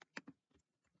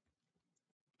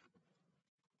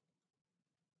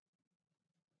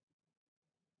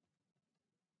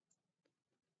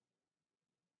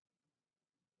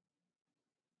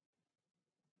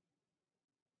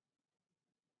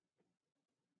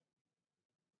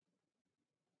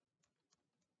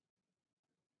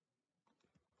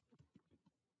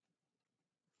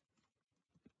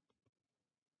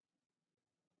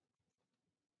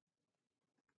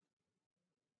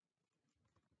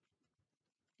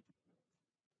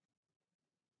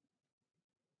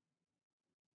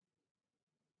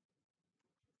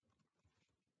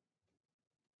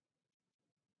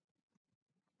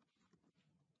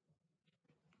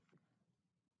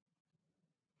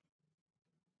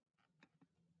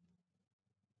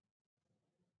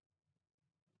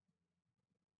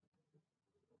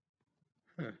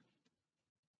 Huh.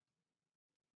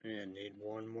 Yeah, need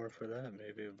one more for that.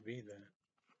 Maybe it would be that.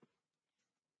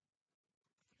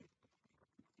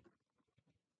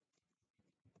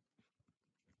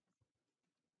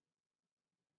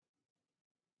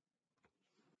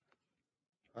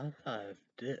 I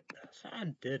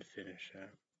did finish that.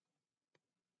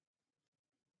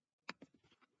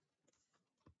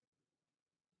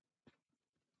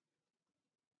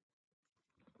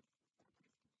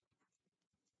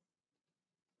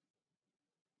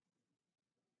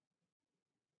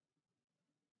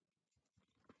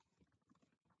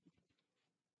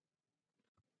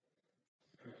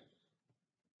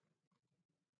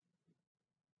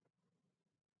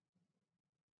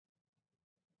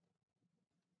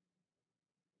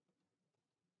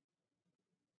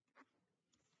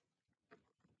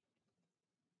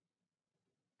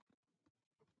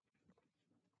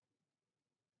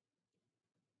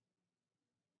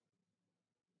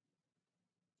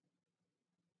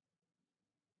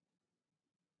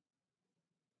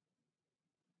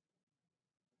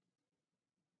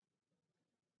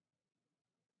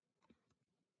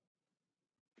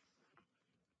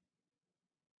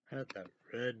 Had that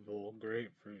Red Bull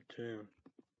grapefruit too.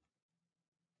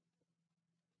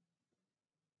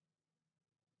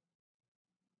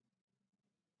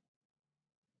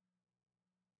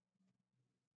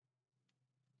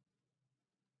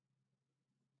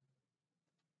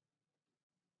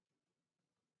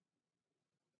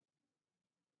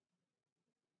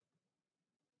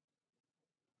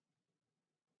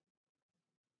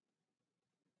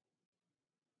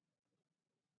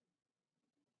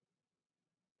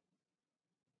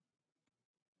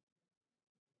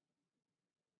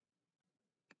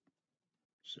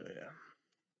 So yeah.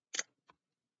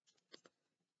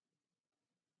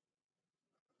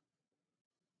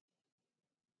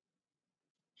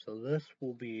 So this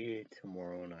will be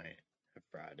tomorrow night.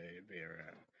 Friday it'd be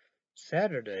around.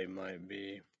 Saturday might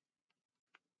be.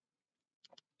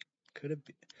 Could it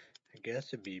be? I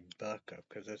guess it'd be Buck Up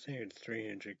because I think it's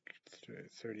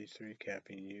 333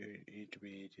 caffeine. You each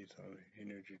be 80,000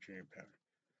 energy drink powder.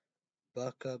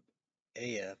 Buck Up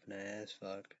AF and as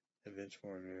fuck. Events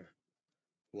formula.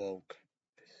 Woke.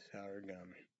 Sour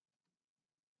gummy.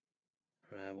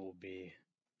 That will be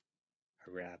a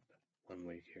wrap 1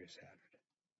 week here Saturday.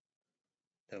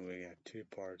 Then we got 2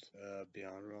 parts of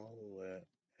Beyond Raw Lit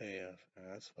AF and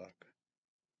as fuck.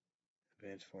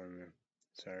 Events formula.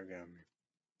 Sour gummy.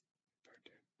 Part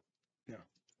 2. No.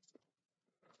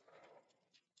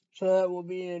 So that will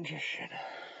be interesting.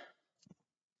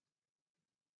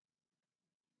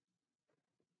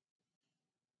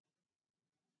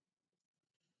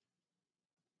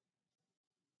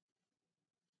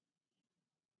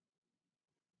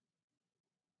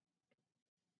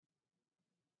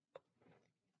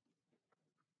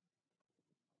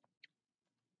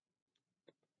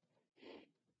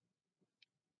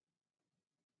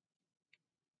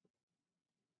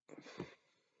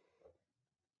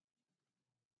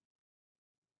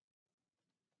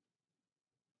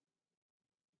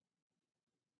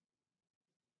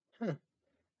 Huh.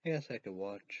 I guess I could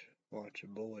watch the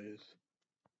boys.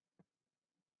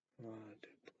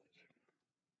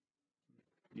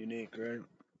 Unique, right?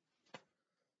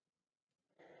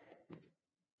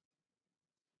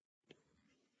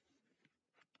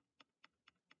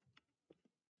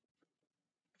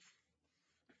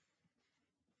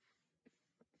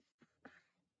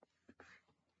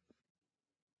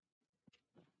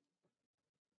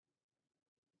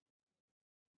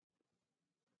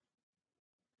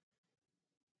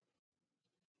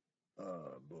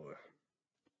 Oh boy.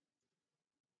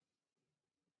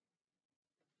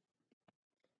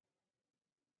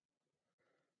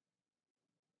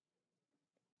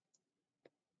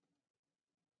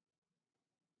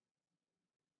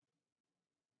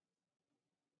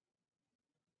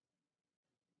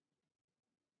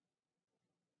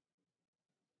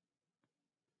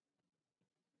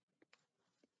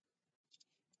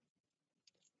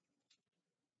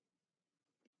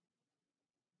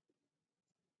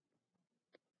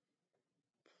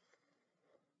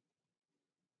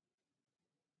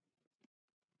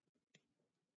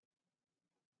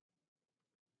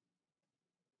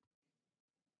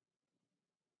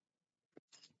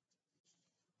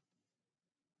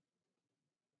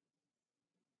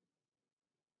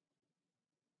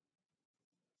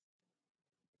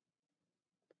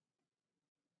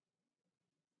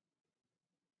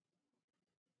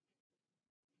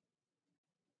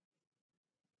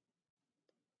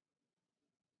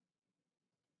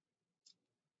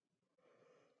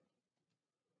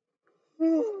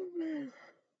 Oh, man.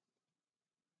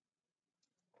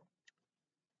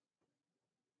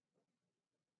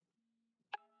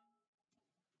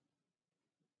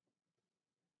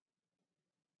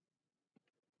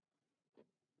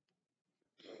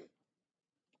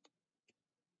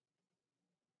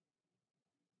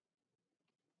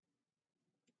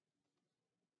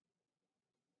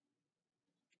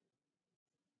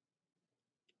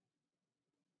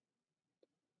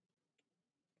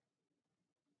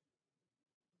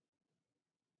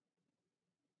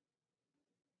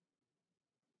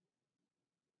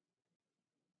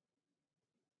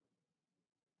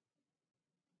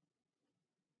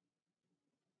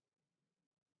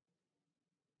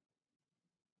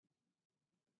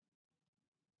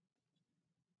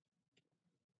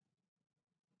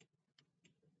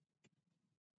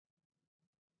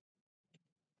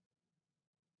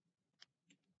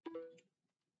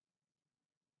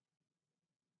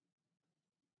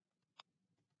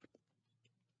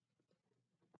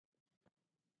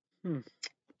 Hmm.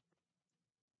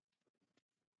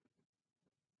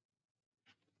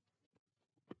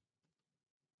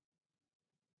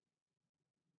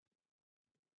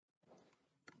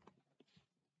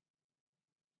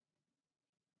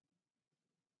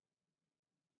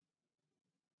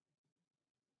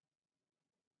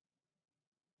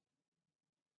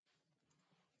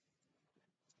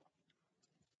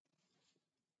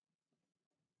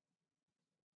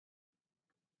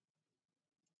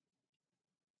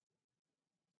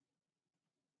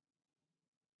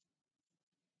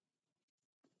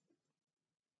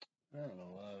 I don't know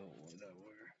what I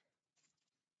wear.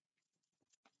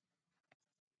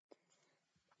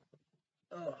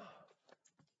 Oh.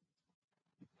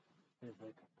 If I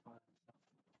can find.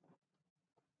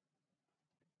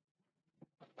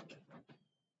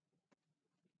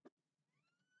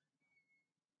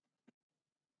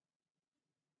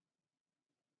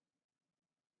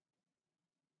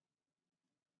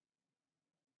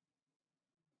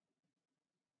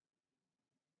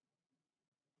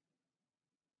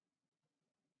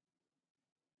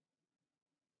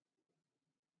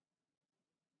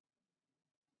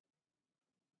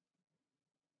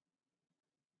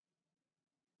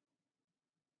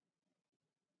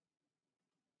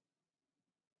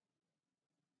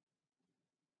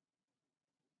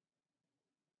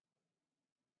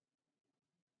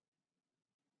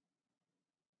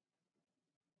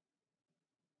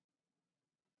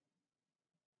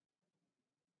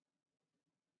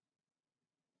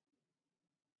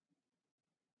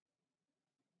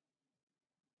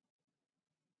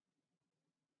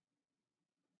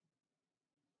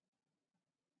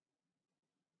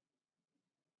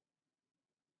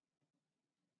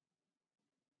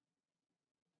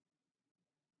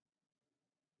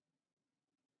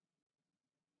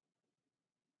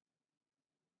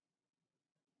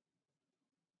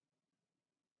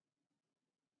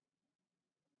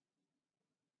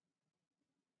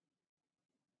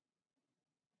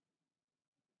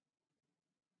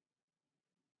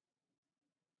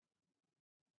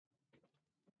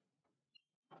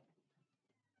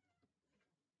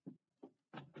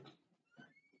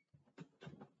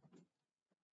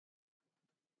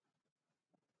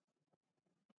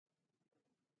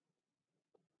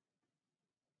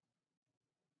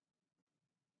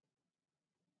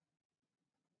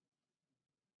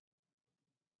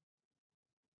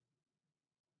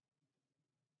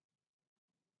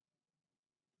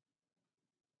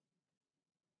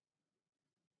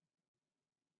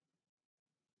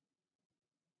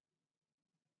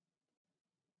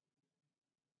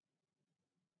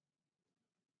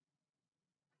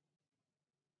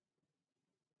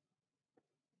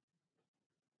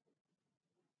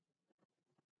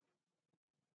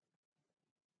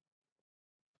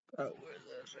 I'll wear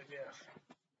this, I guess.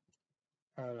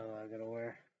 I don't know what I'm gonna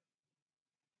wear.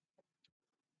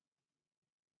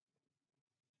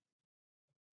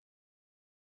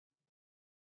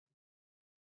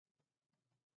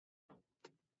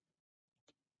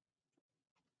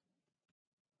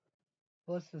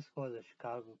 What's the score of the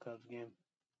Chicago Cubs game?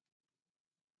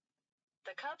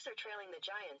 The Cubs are trailing the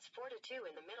Giants 4-2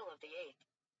 in the middle of the eighth.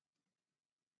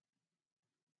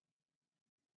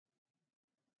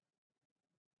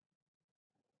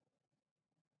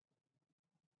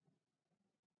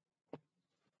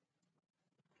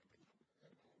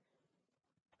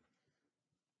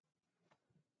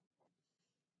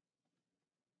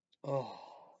 Oh.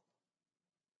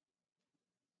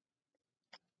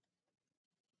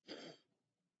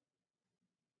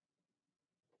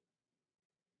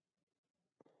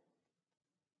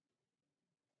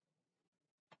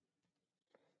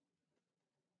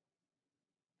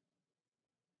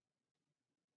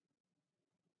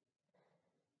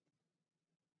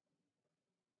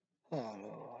 I don't know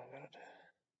what I gotta do.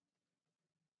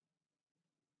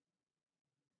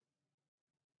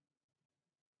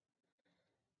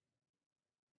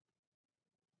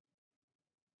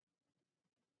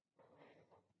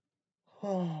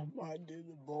 Oh, might do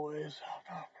the boys.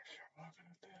 I'm not for sure what I'm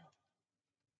gonna do.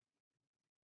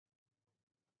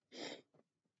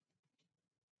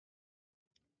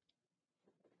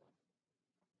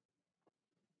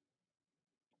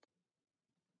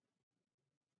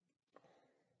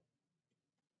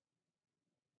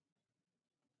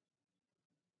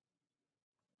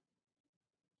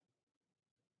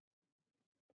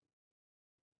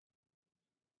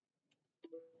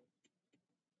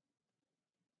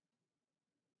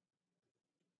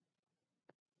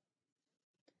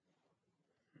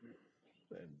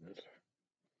 Save this.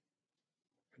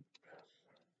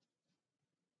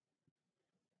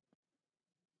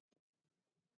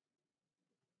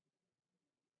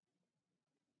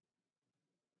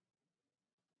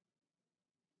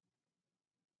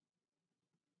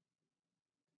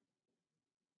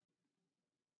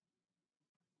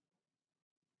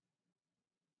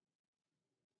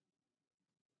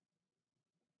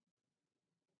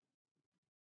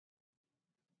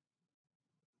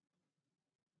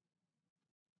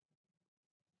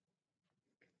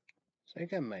 I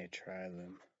think I may try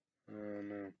them. I don't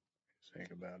know.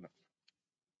 Think about it.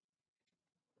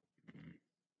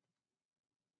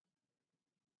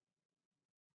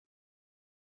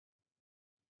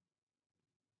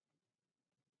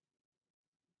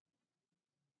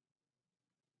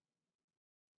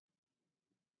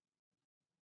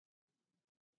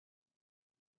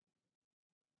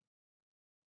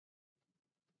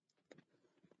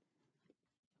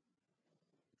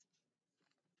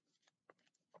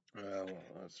 Well,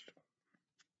 let's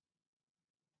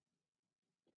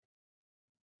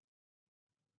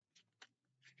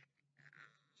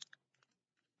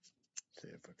see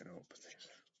if I can open these.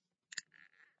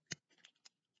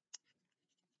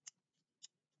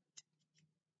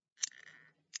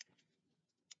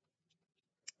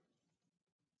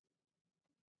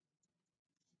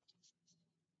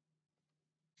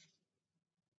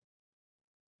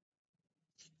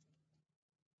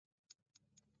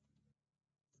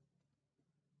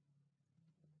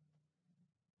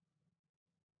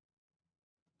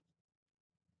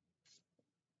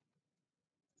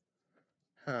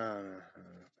 I don't know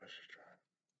if I should try.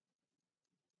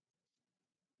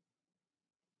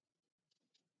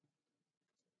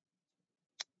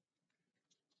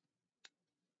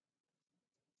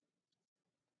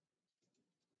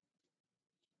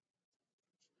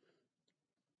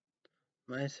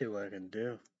 Might see what I can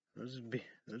do. This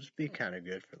would be kind of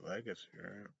good for legacy,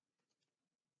 right?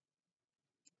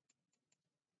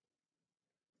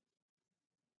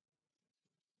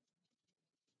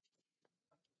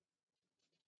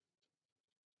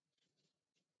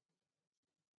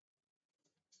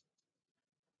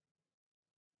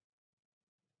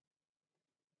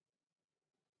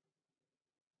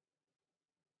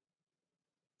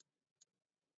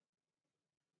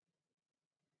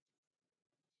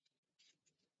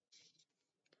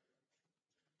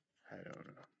 I don't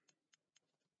know.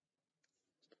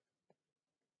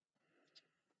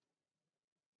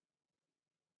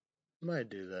 Might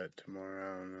do that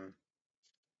tomorrow. I don't know.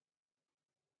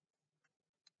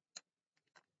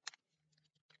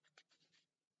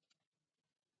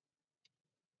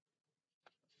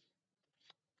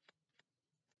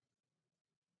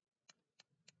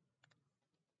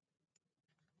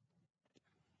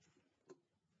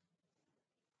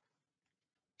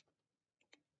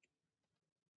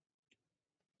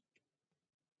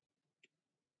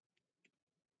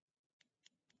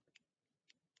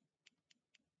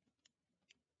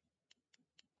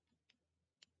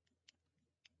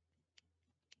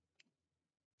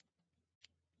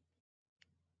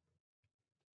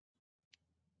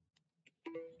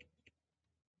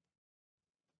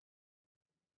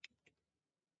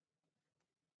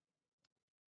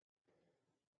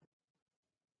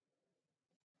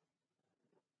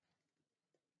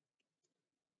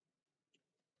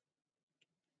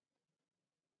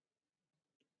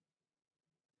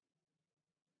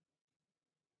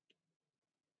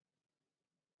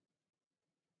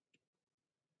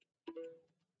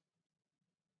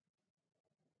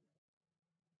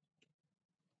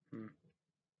 Hmm.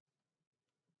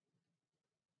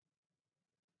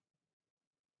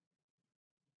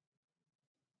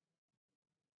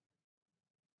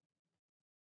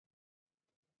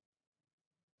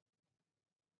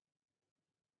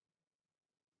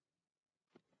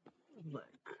 Like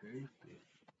creepy.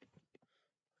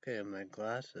 Okay, my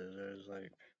glasses. There's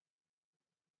like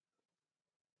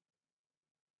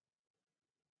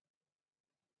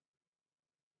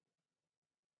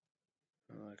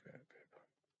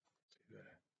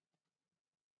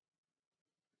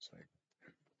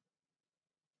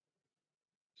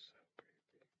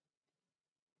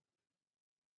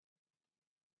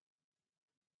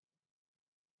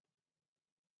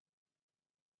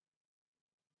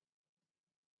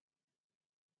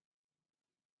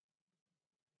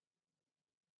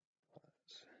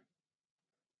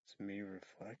me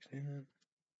reflecting it?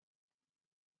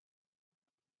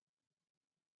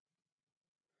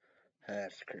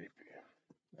 That's creepy.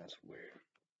 That's weird.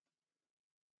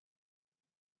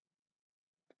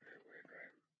 Very weird,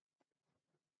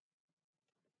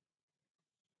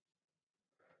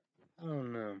 right? I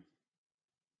don't know.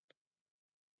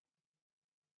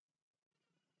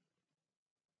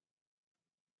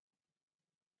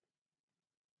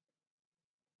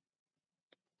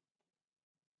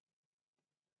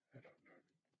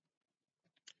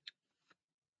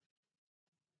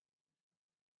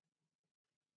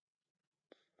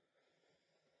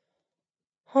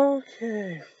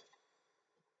 Okay.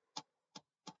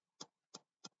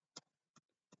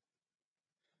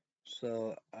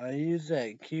 So I use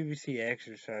that QVC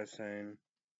exercise thing.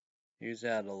 Use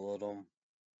that a little.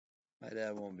 My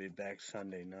dad won't be back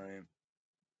Sunday night.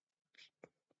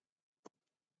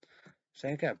 So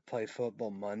I think I play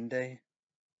football Monday.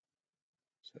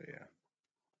 So yeah.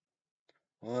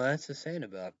 Well, that's the saying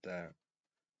about that.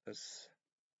 That's,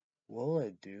 will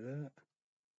I do that?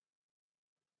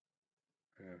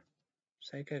 Yeah.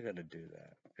 I think I gotta do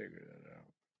that. Figure that out.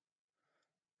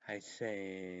 I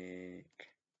think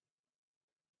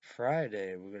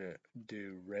Friday we're gonna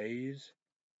do Ray's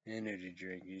energy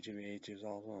drink. Each of each is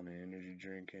also on an energy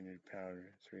drink, energy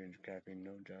powder, 300 caffeine,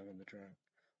 no jog on the track.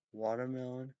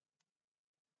 Watermelon,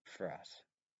 frost.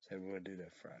 So we're gonna do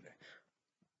that Friday.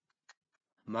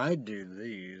 Might do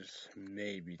these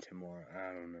maybe tomorrow.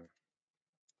 I don't know.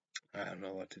 I don't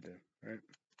know what to do. Right?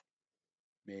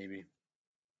 Maybe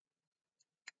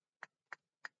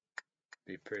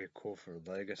be pretty cool for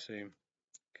legacy.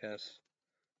 Guess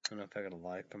I don't know if I gotta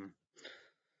like them.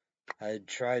 I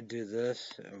tried to do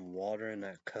this and water in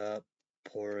that cup,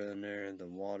 pour it in there, the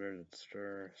water and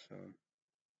stir.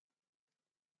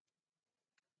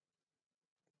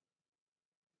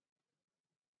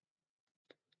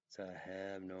 So I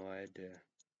have no idea.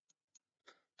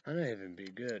 I don't even be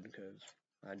good because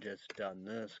I just done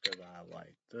this because I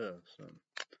like this.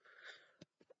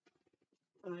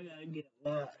 I gotta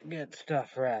get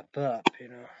stuff wrapped up, you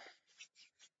know.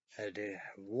 I did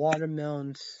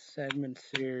watermelon segment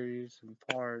series and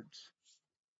parts.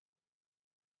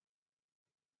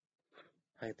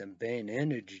 Like the Bane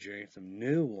energy drinks, some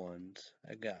new ones.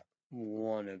 I got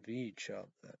one of each of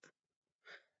them.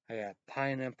 I got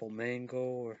pineapple mango,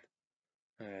 or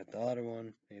I got the other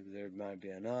one. Maybe there might be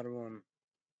another one.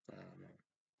 I don't know.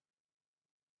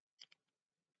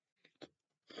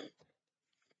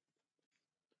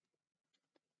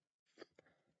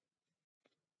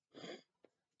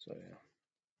 So yeah.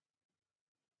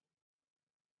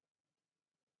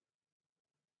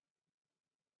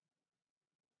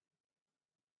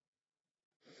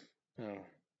 Oh.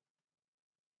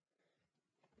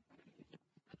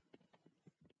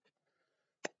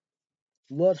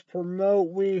 Let's promote.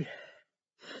 We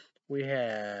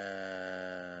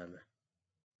have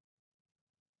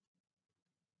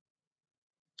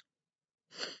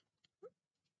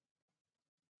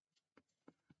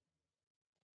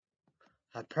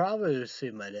I probably see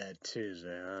my dad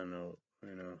Tuesday. I don't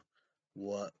know,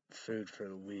 what food for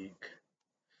the week.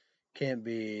 Can't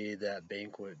be that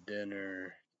banquet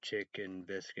dinner, chicken,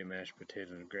 biscuit, mashed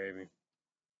potatoes, and gravy.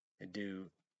 I do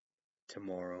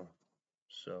tomorrow.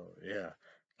 So yeah,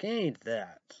 can't eat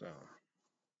that. So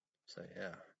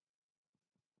yeah,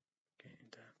 can't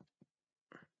eat that.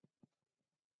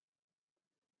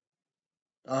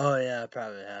 Oh yeah, I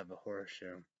probably have a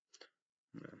horseshoe.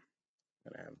 No,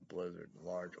 gonna have a Blizzard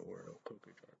large Oreo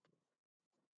cookie jar.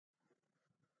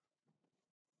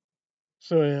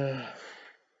 So yeah.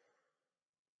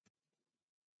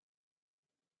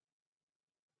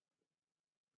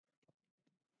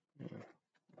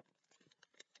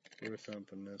 For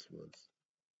something this was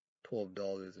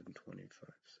 $12.25.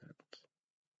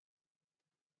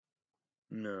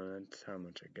 No, that's how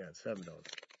much I got. $7.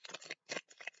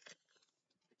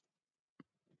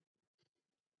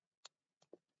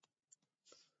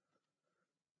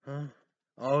 Huh?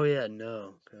 Oh yeah,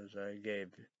 no, because I gave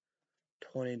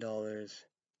 $20.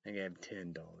 I gave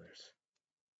 $10.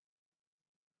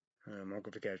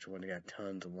 Uncle Pikachu one got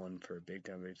tons of one for Big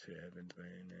Time Big Evans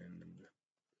Man and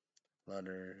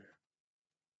Letter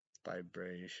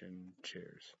Vibration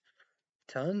Cheers.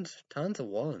 Tons of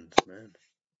ones, man.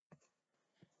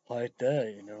 Like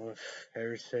that, with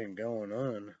everything going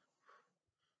on.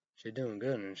 She's doing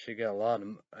good, and she got a lot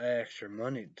of extra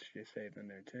money she saved in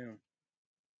there too.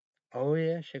 Oh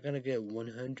yeah, she's gonna get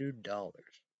 $100.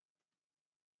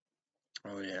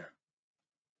 Oh yeah.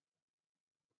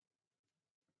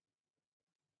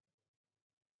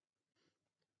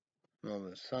 All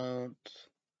the silence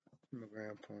from my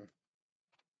grandpa.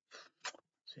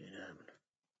 See it happen.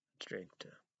 Let's drink to.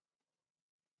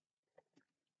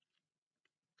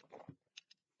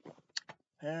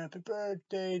 Happy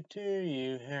birthday to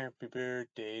you, happy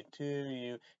birthday to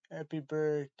you, happy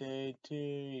birthday to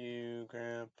you,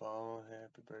 Grandpa,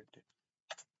 happy birthday.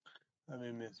 Let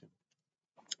me miss you.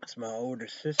 It's my older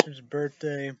sister's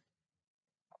birthday.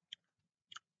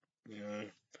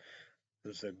 It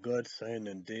was a good thing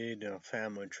indeed, a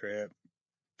family trip,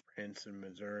 Branson,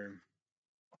 Missouri,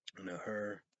 and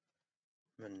her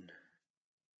and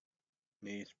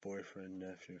niece, boyfriend,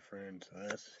 nephew, friend. So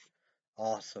that's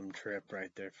awesome trip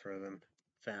right there for them.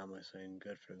 Family thing,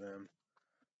 good for them.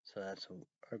 So that's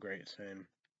a great thing.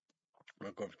 My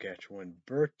Saskatchewan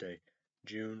birthday,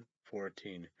 June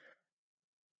 14,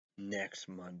 next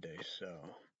Monday.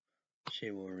 So she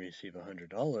will receive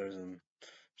 $100, and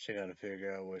she got to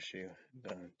figure out what she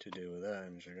got to do with that.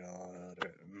 And she got a lot of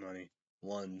other money,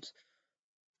 ones,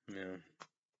 you know,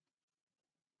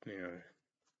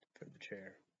 for the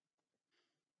chair.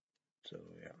 So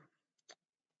yeah.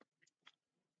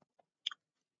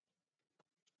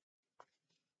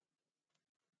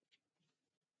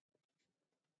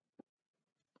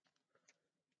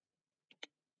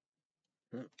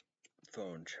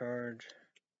 Phone charge.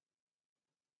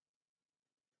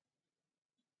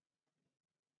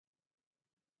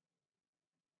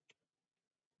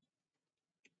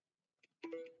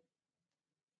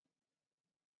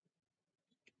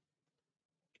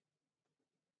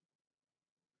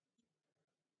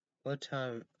 What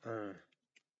time?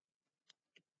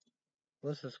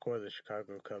 What's the score of the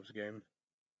Chicago Cubs game?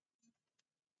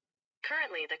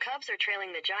 Currently, the Cubs are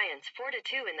trailing the Giants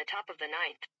 4-2 in the top of the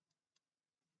ninth.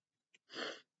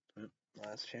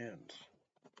 Last chance.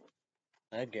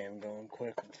 That game going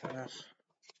quick and fast.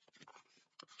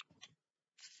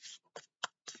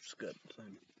 It's good.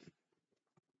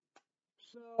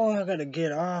 So I gotta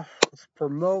get off. Let's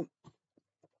promote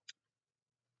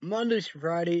Monday through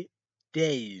Friday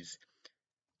days.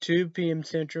 2 p.m.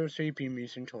 Central, 3 p.m.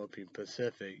 Eastern, 12 p.m.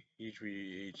 Pacific. Each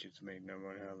week is made number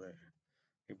one outlet.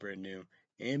 Brand new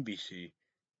NBC.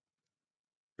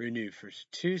 Renewed for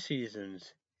 2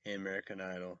 seasons. And American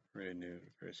Idol renewed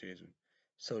for a season.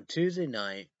 So Tuesday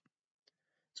night,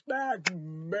 it's back,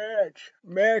 bitch.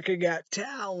 America Got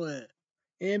Talent.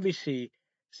 NBC,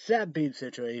 7 p.m.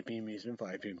 Central, 8 p.m. Eastern,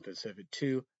 5 p.m. Pacific.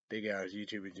 2 big hours.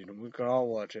 YouTube and we can all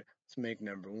watch it. Let's make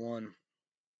number one.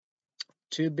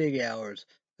 2 big hours.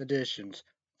 Additions.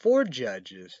 4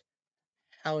 judges.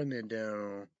 Howie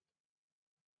Mandel.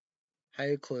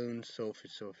 Heidi Klum. Sophie.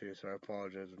 So I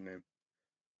apologize for the name.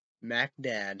 Mac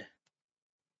Dad.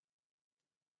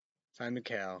 Simon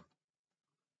Cowell.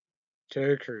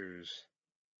 Terry Crews.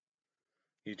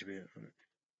 YouTube.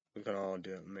 We can all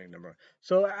do it and make number one.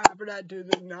 So after that, do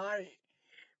the night.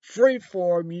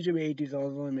 Freeform. YouTube 80s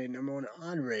also made number one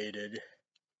unrated.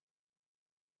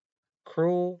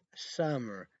 Cruel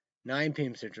Summer. 9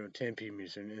 p.m. Central, 10 p.m.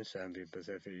 Eastern, and 7 p.m.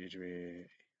 Pacific. YouTube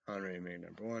unrated made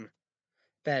number one.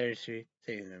 Battery Street.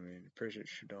 Taking them in. Purchase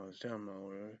 $2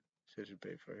 download. Sister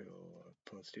pay for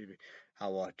Plus TV.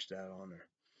 I'll watch that on there.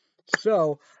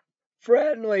 So,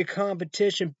 friendly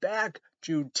competition back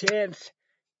June 10th.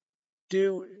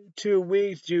 2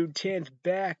 weeks, June 10th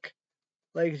back.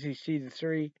 Legacy Season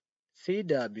 3,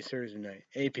 CW Thursday night,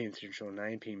 8 p.m. Central,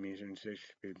 9 p.m. Eastern, 6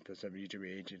 p.m. Pacific. YouTube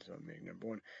agents on make number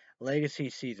one. Legacy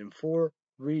Season 4,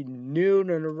 renewed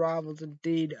and arrivals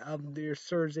indeed of their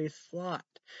Thursday slot.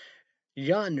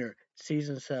 Yonder,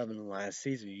 Season 7, last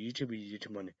season.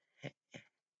 YouTube on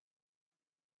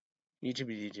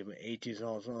YouTube 80s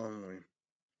also online.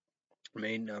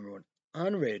 Made number one.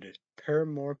 Unrated,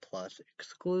 Paramore Plus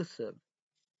exclusive.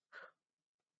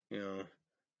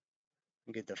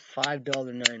 Get the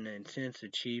 $5.99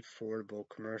 of cheap, affordable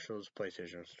commercials.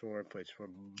 PlayStation Store,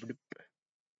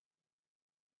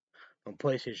 on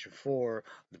PlayStation 4,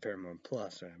 the Paramount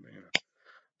Plus app,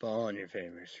 but on your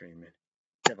favorite streaming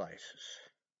devices.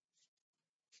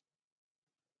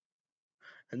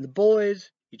 And the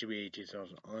boys, HBO is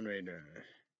also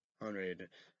unrated,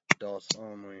 adults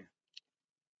only.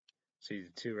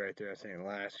 Season 2 right there, I think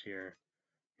last year.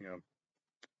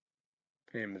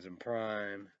 Amazon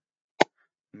Prime,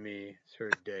 me,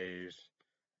 30 days.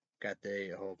 Got the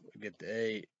 8, hope get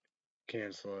the 8,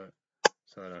 cancel it,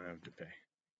 so I don't have to pay.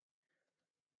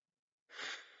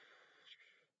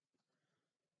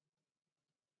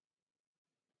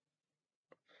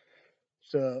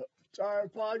 So, sorry,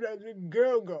 apologizing.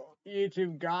 Google,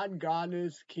 YouTube, God,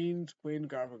 Goddess, Kings, Queen,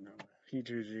 Government.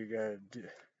 YouTube, you gotta do,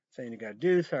 saying you gotta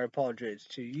do. Sorry, apologize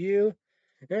to you.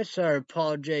 Yes, our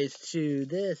apologies to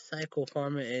this Cycle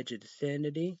Pharma Edge of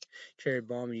Sanity. Cherry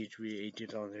Bomb used to be 18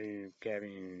 on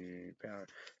cabin power.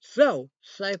 So,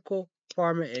 Cycle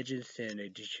Pharma Edge of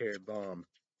Sanity Cherry Bomb.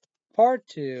 Part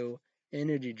 2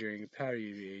 Energy Drink Powder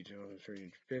UV 18 on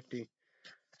 350.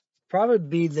 Probably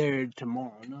be there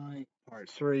tomorrow night. Part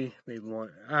 3, maybe one.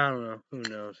 I don't know. Who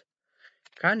knows?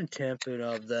 Kind of tempted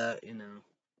of that, you know.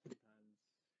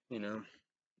 You know.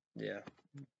 Yeah.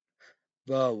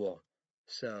 But well.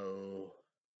 So,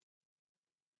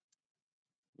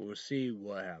 we'll see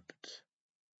what happens.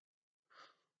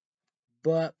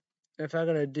 But if I'm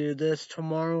gonna do this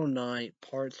tomorrow night,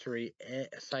 part 3,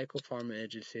 Cycle Pharma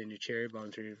Edges Sandy Cherry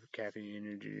Bomb 3 Caffeine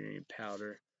Energy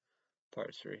Powder,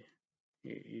 part 3.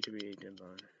 You could be 18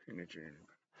 bond energy.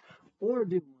 Or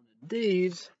do one of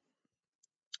these,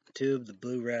 two of the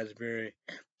blue raspberry,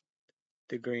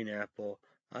 the green apple.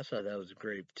 I thought that was a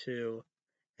grape too.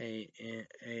 AIMBOT.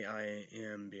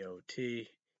 You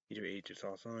do eat your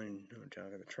sauce on, no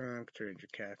jog in the trunk, drink your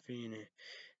caffeine,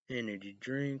 energy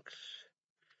drinks.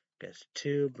 Guess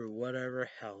tube or whatever,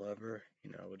 however,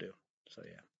 we'll do. So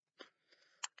yeah.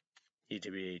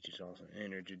 ETBH is also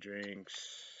energy drinks,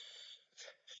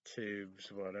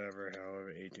 tubes, whatever,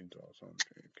 however, 18 is also on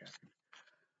caffeine.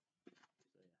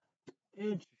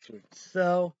 Interesting.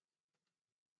 So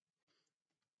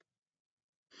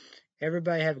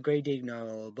everybody have a great day, not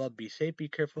all above. Be safe, be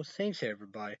careful. Thanks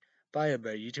everybody. Bye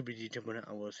everybody. YouTube.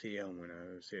 I will see you when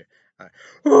I will see you.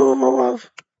 Alright.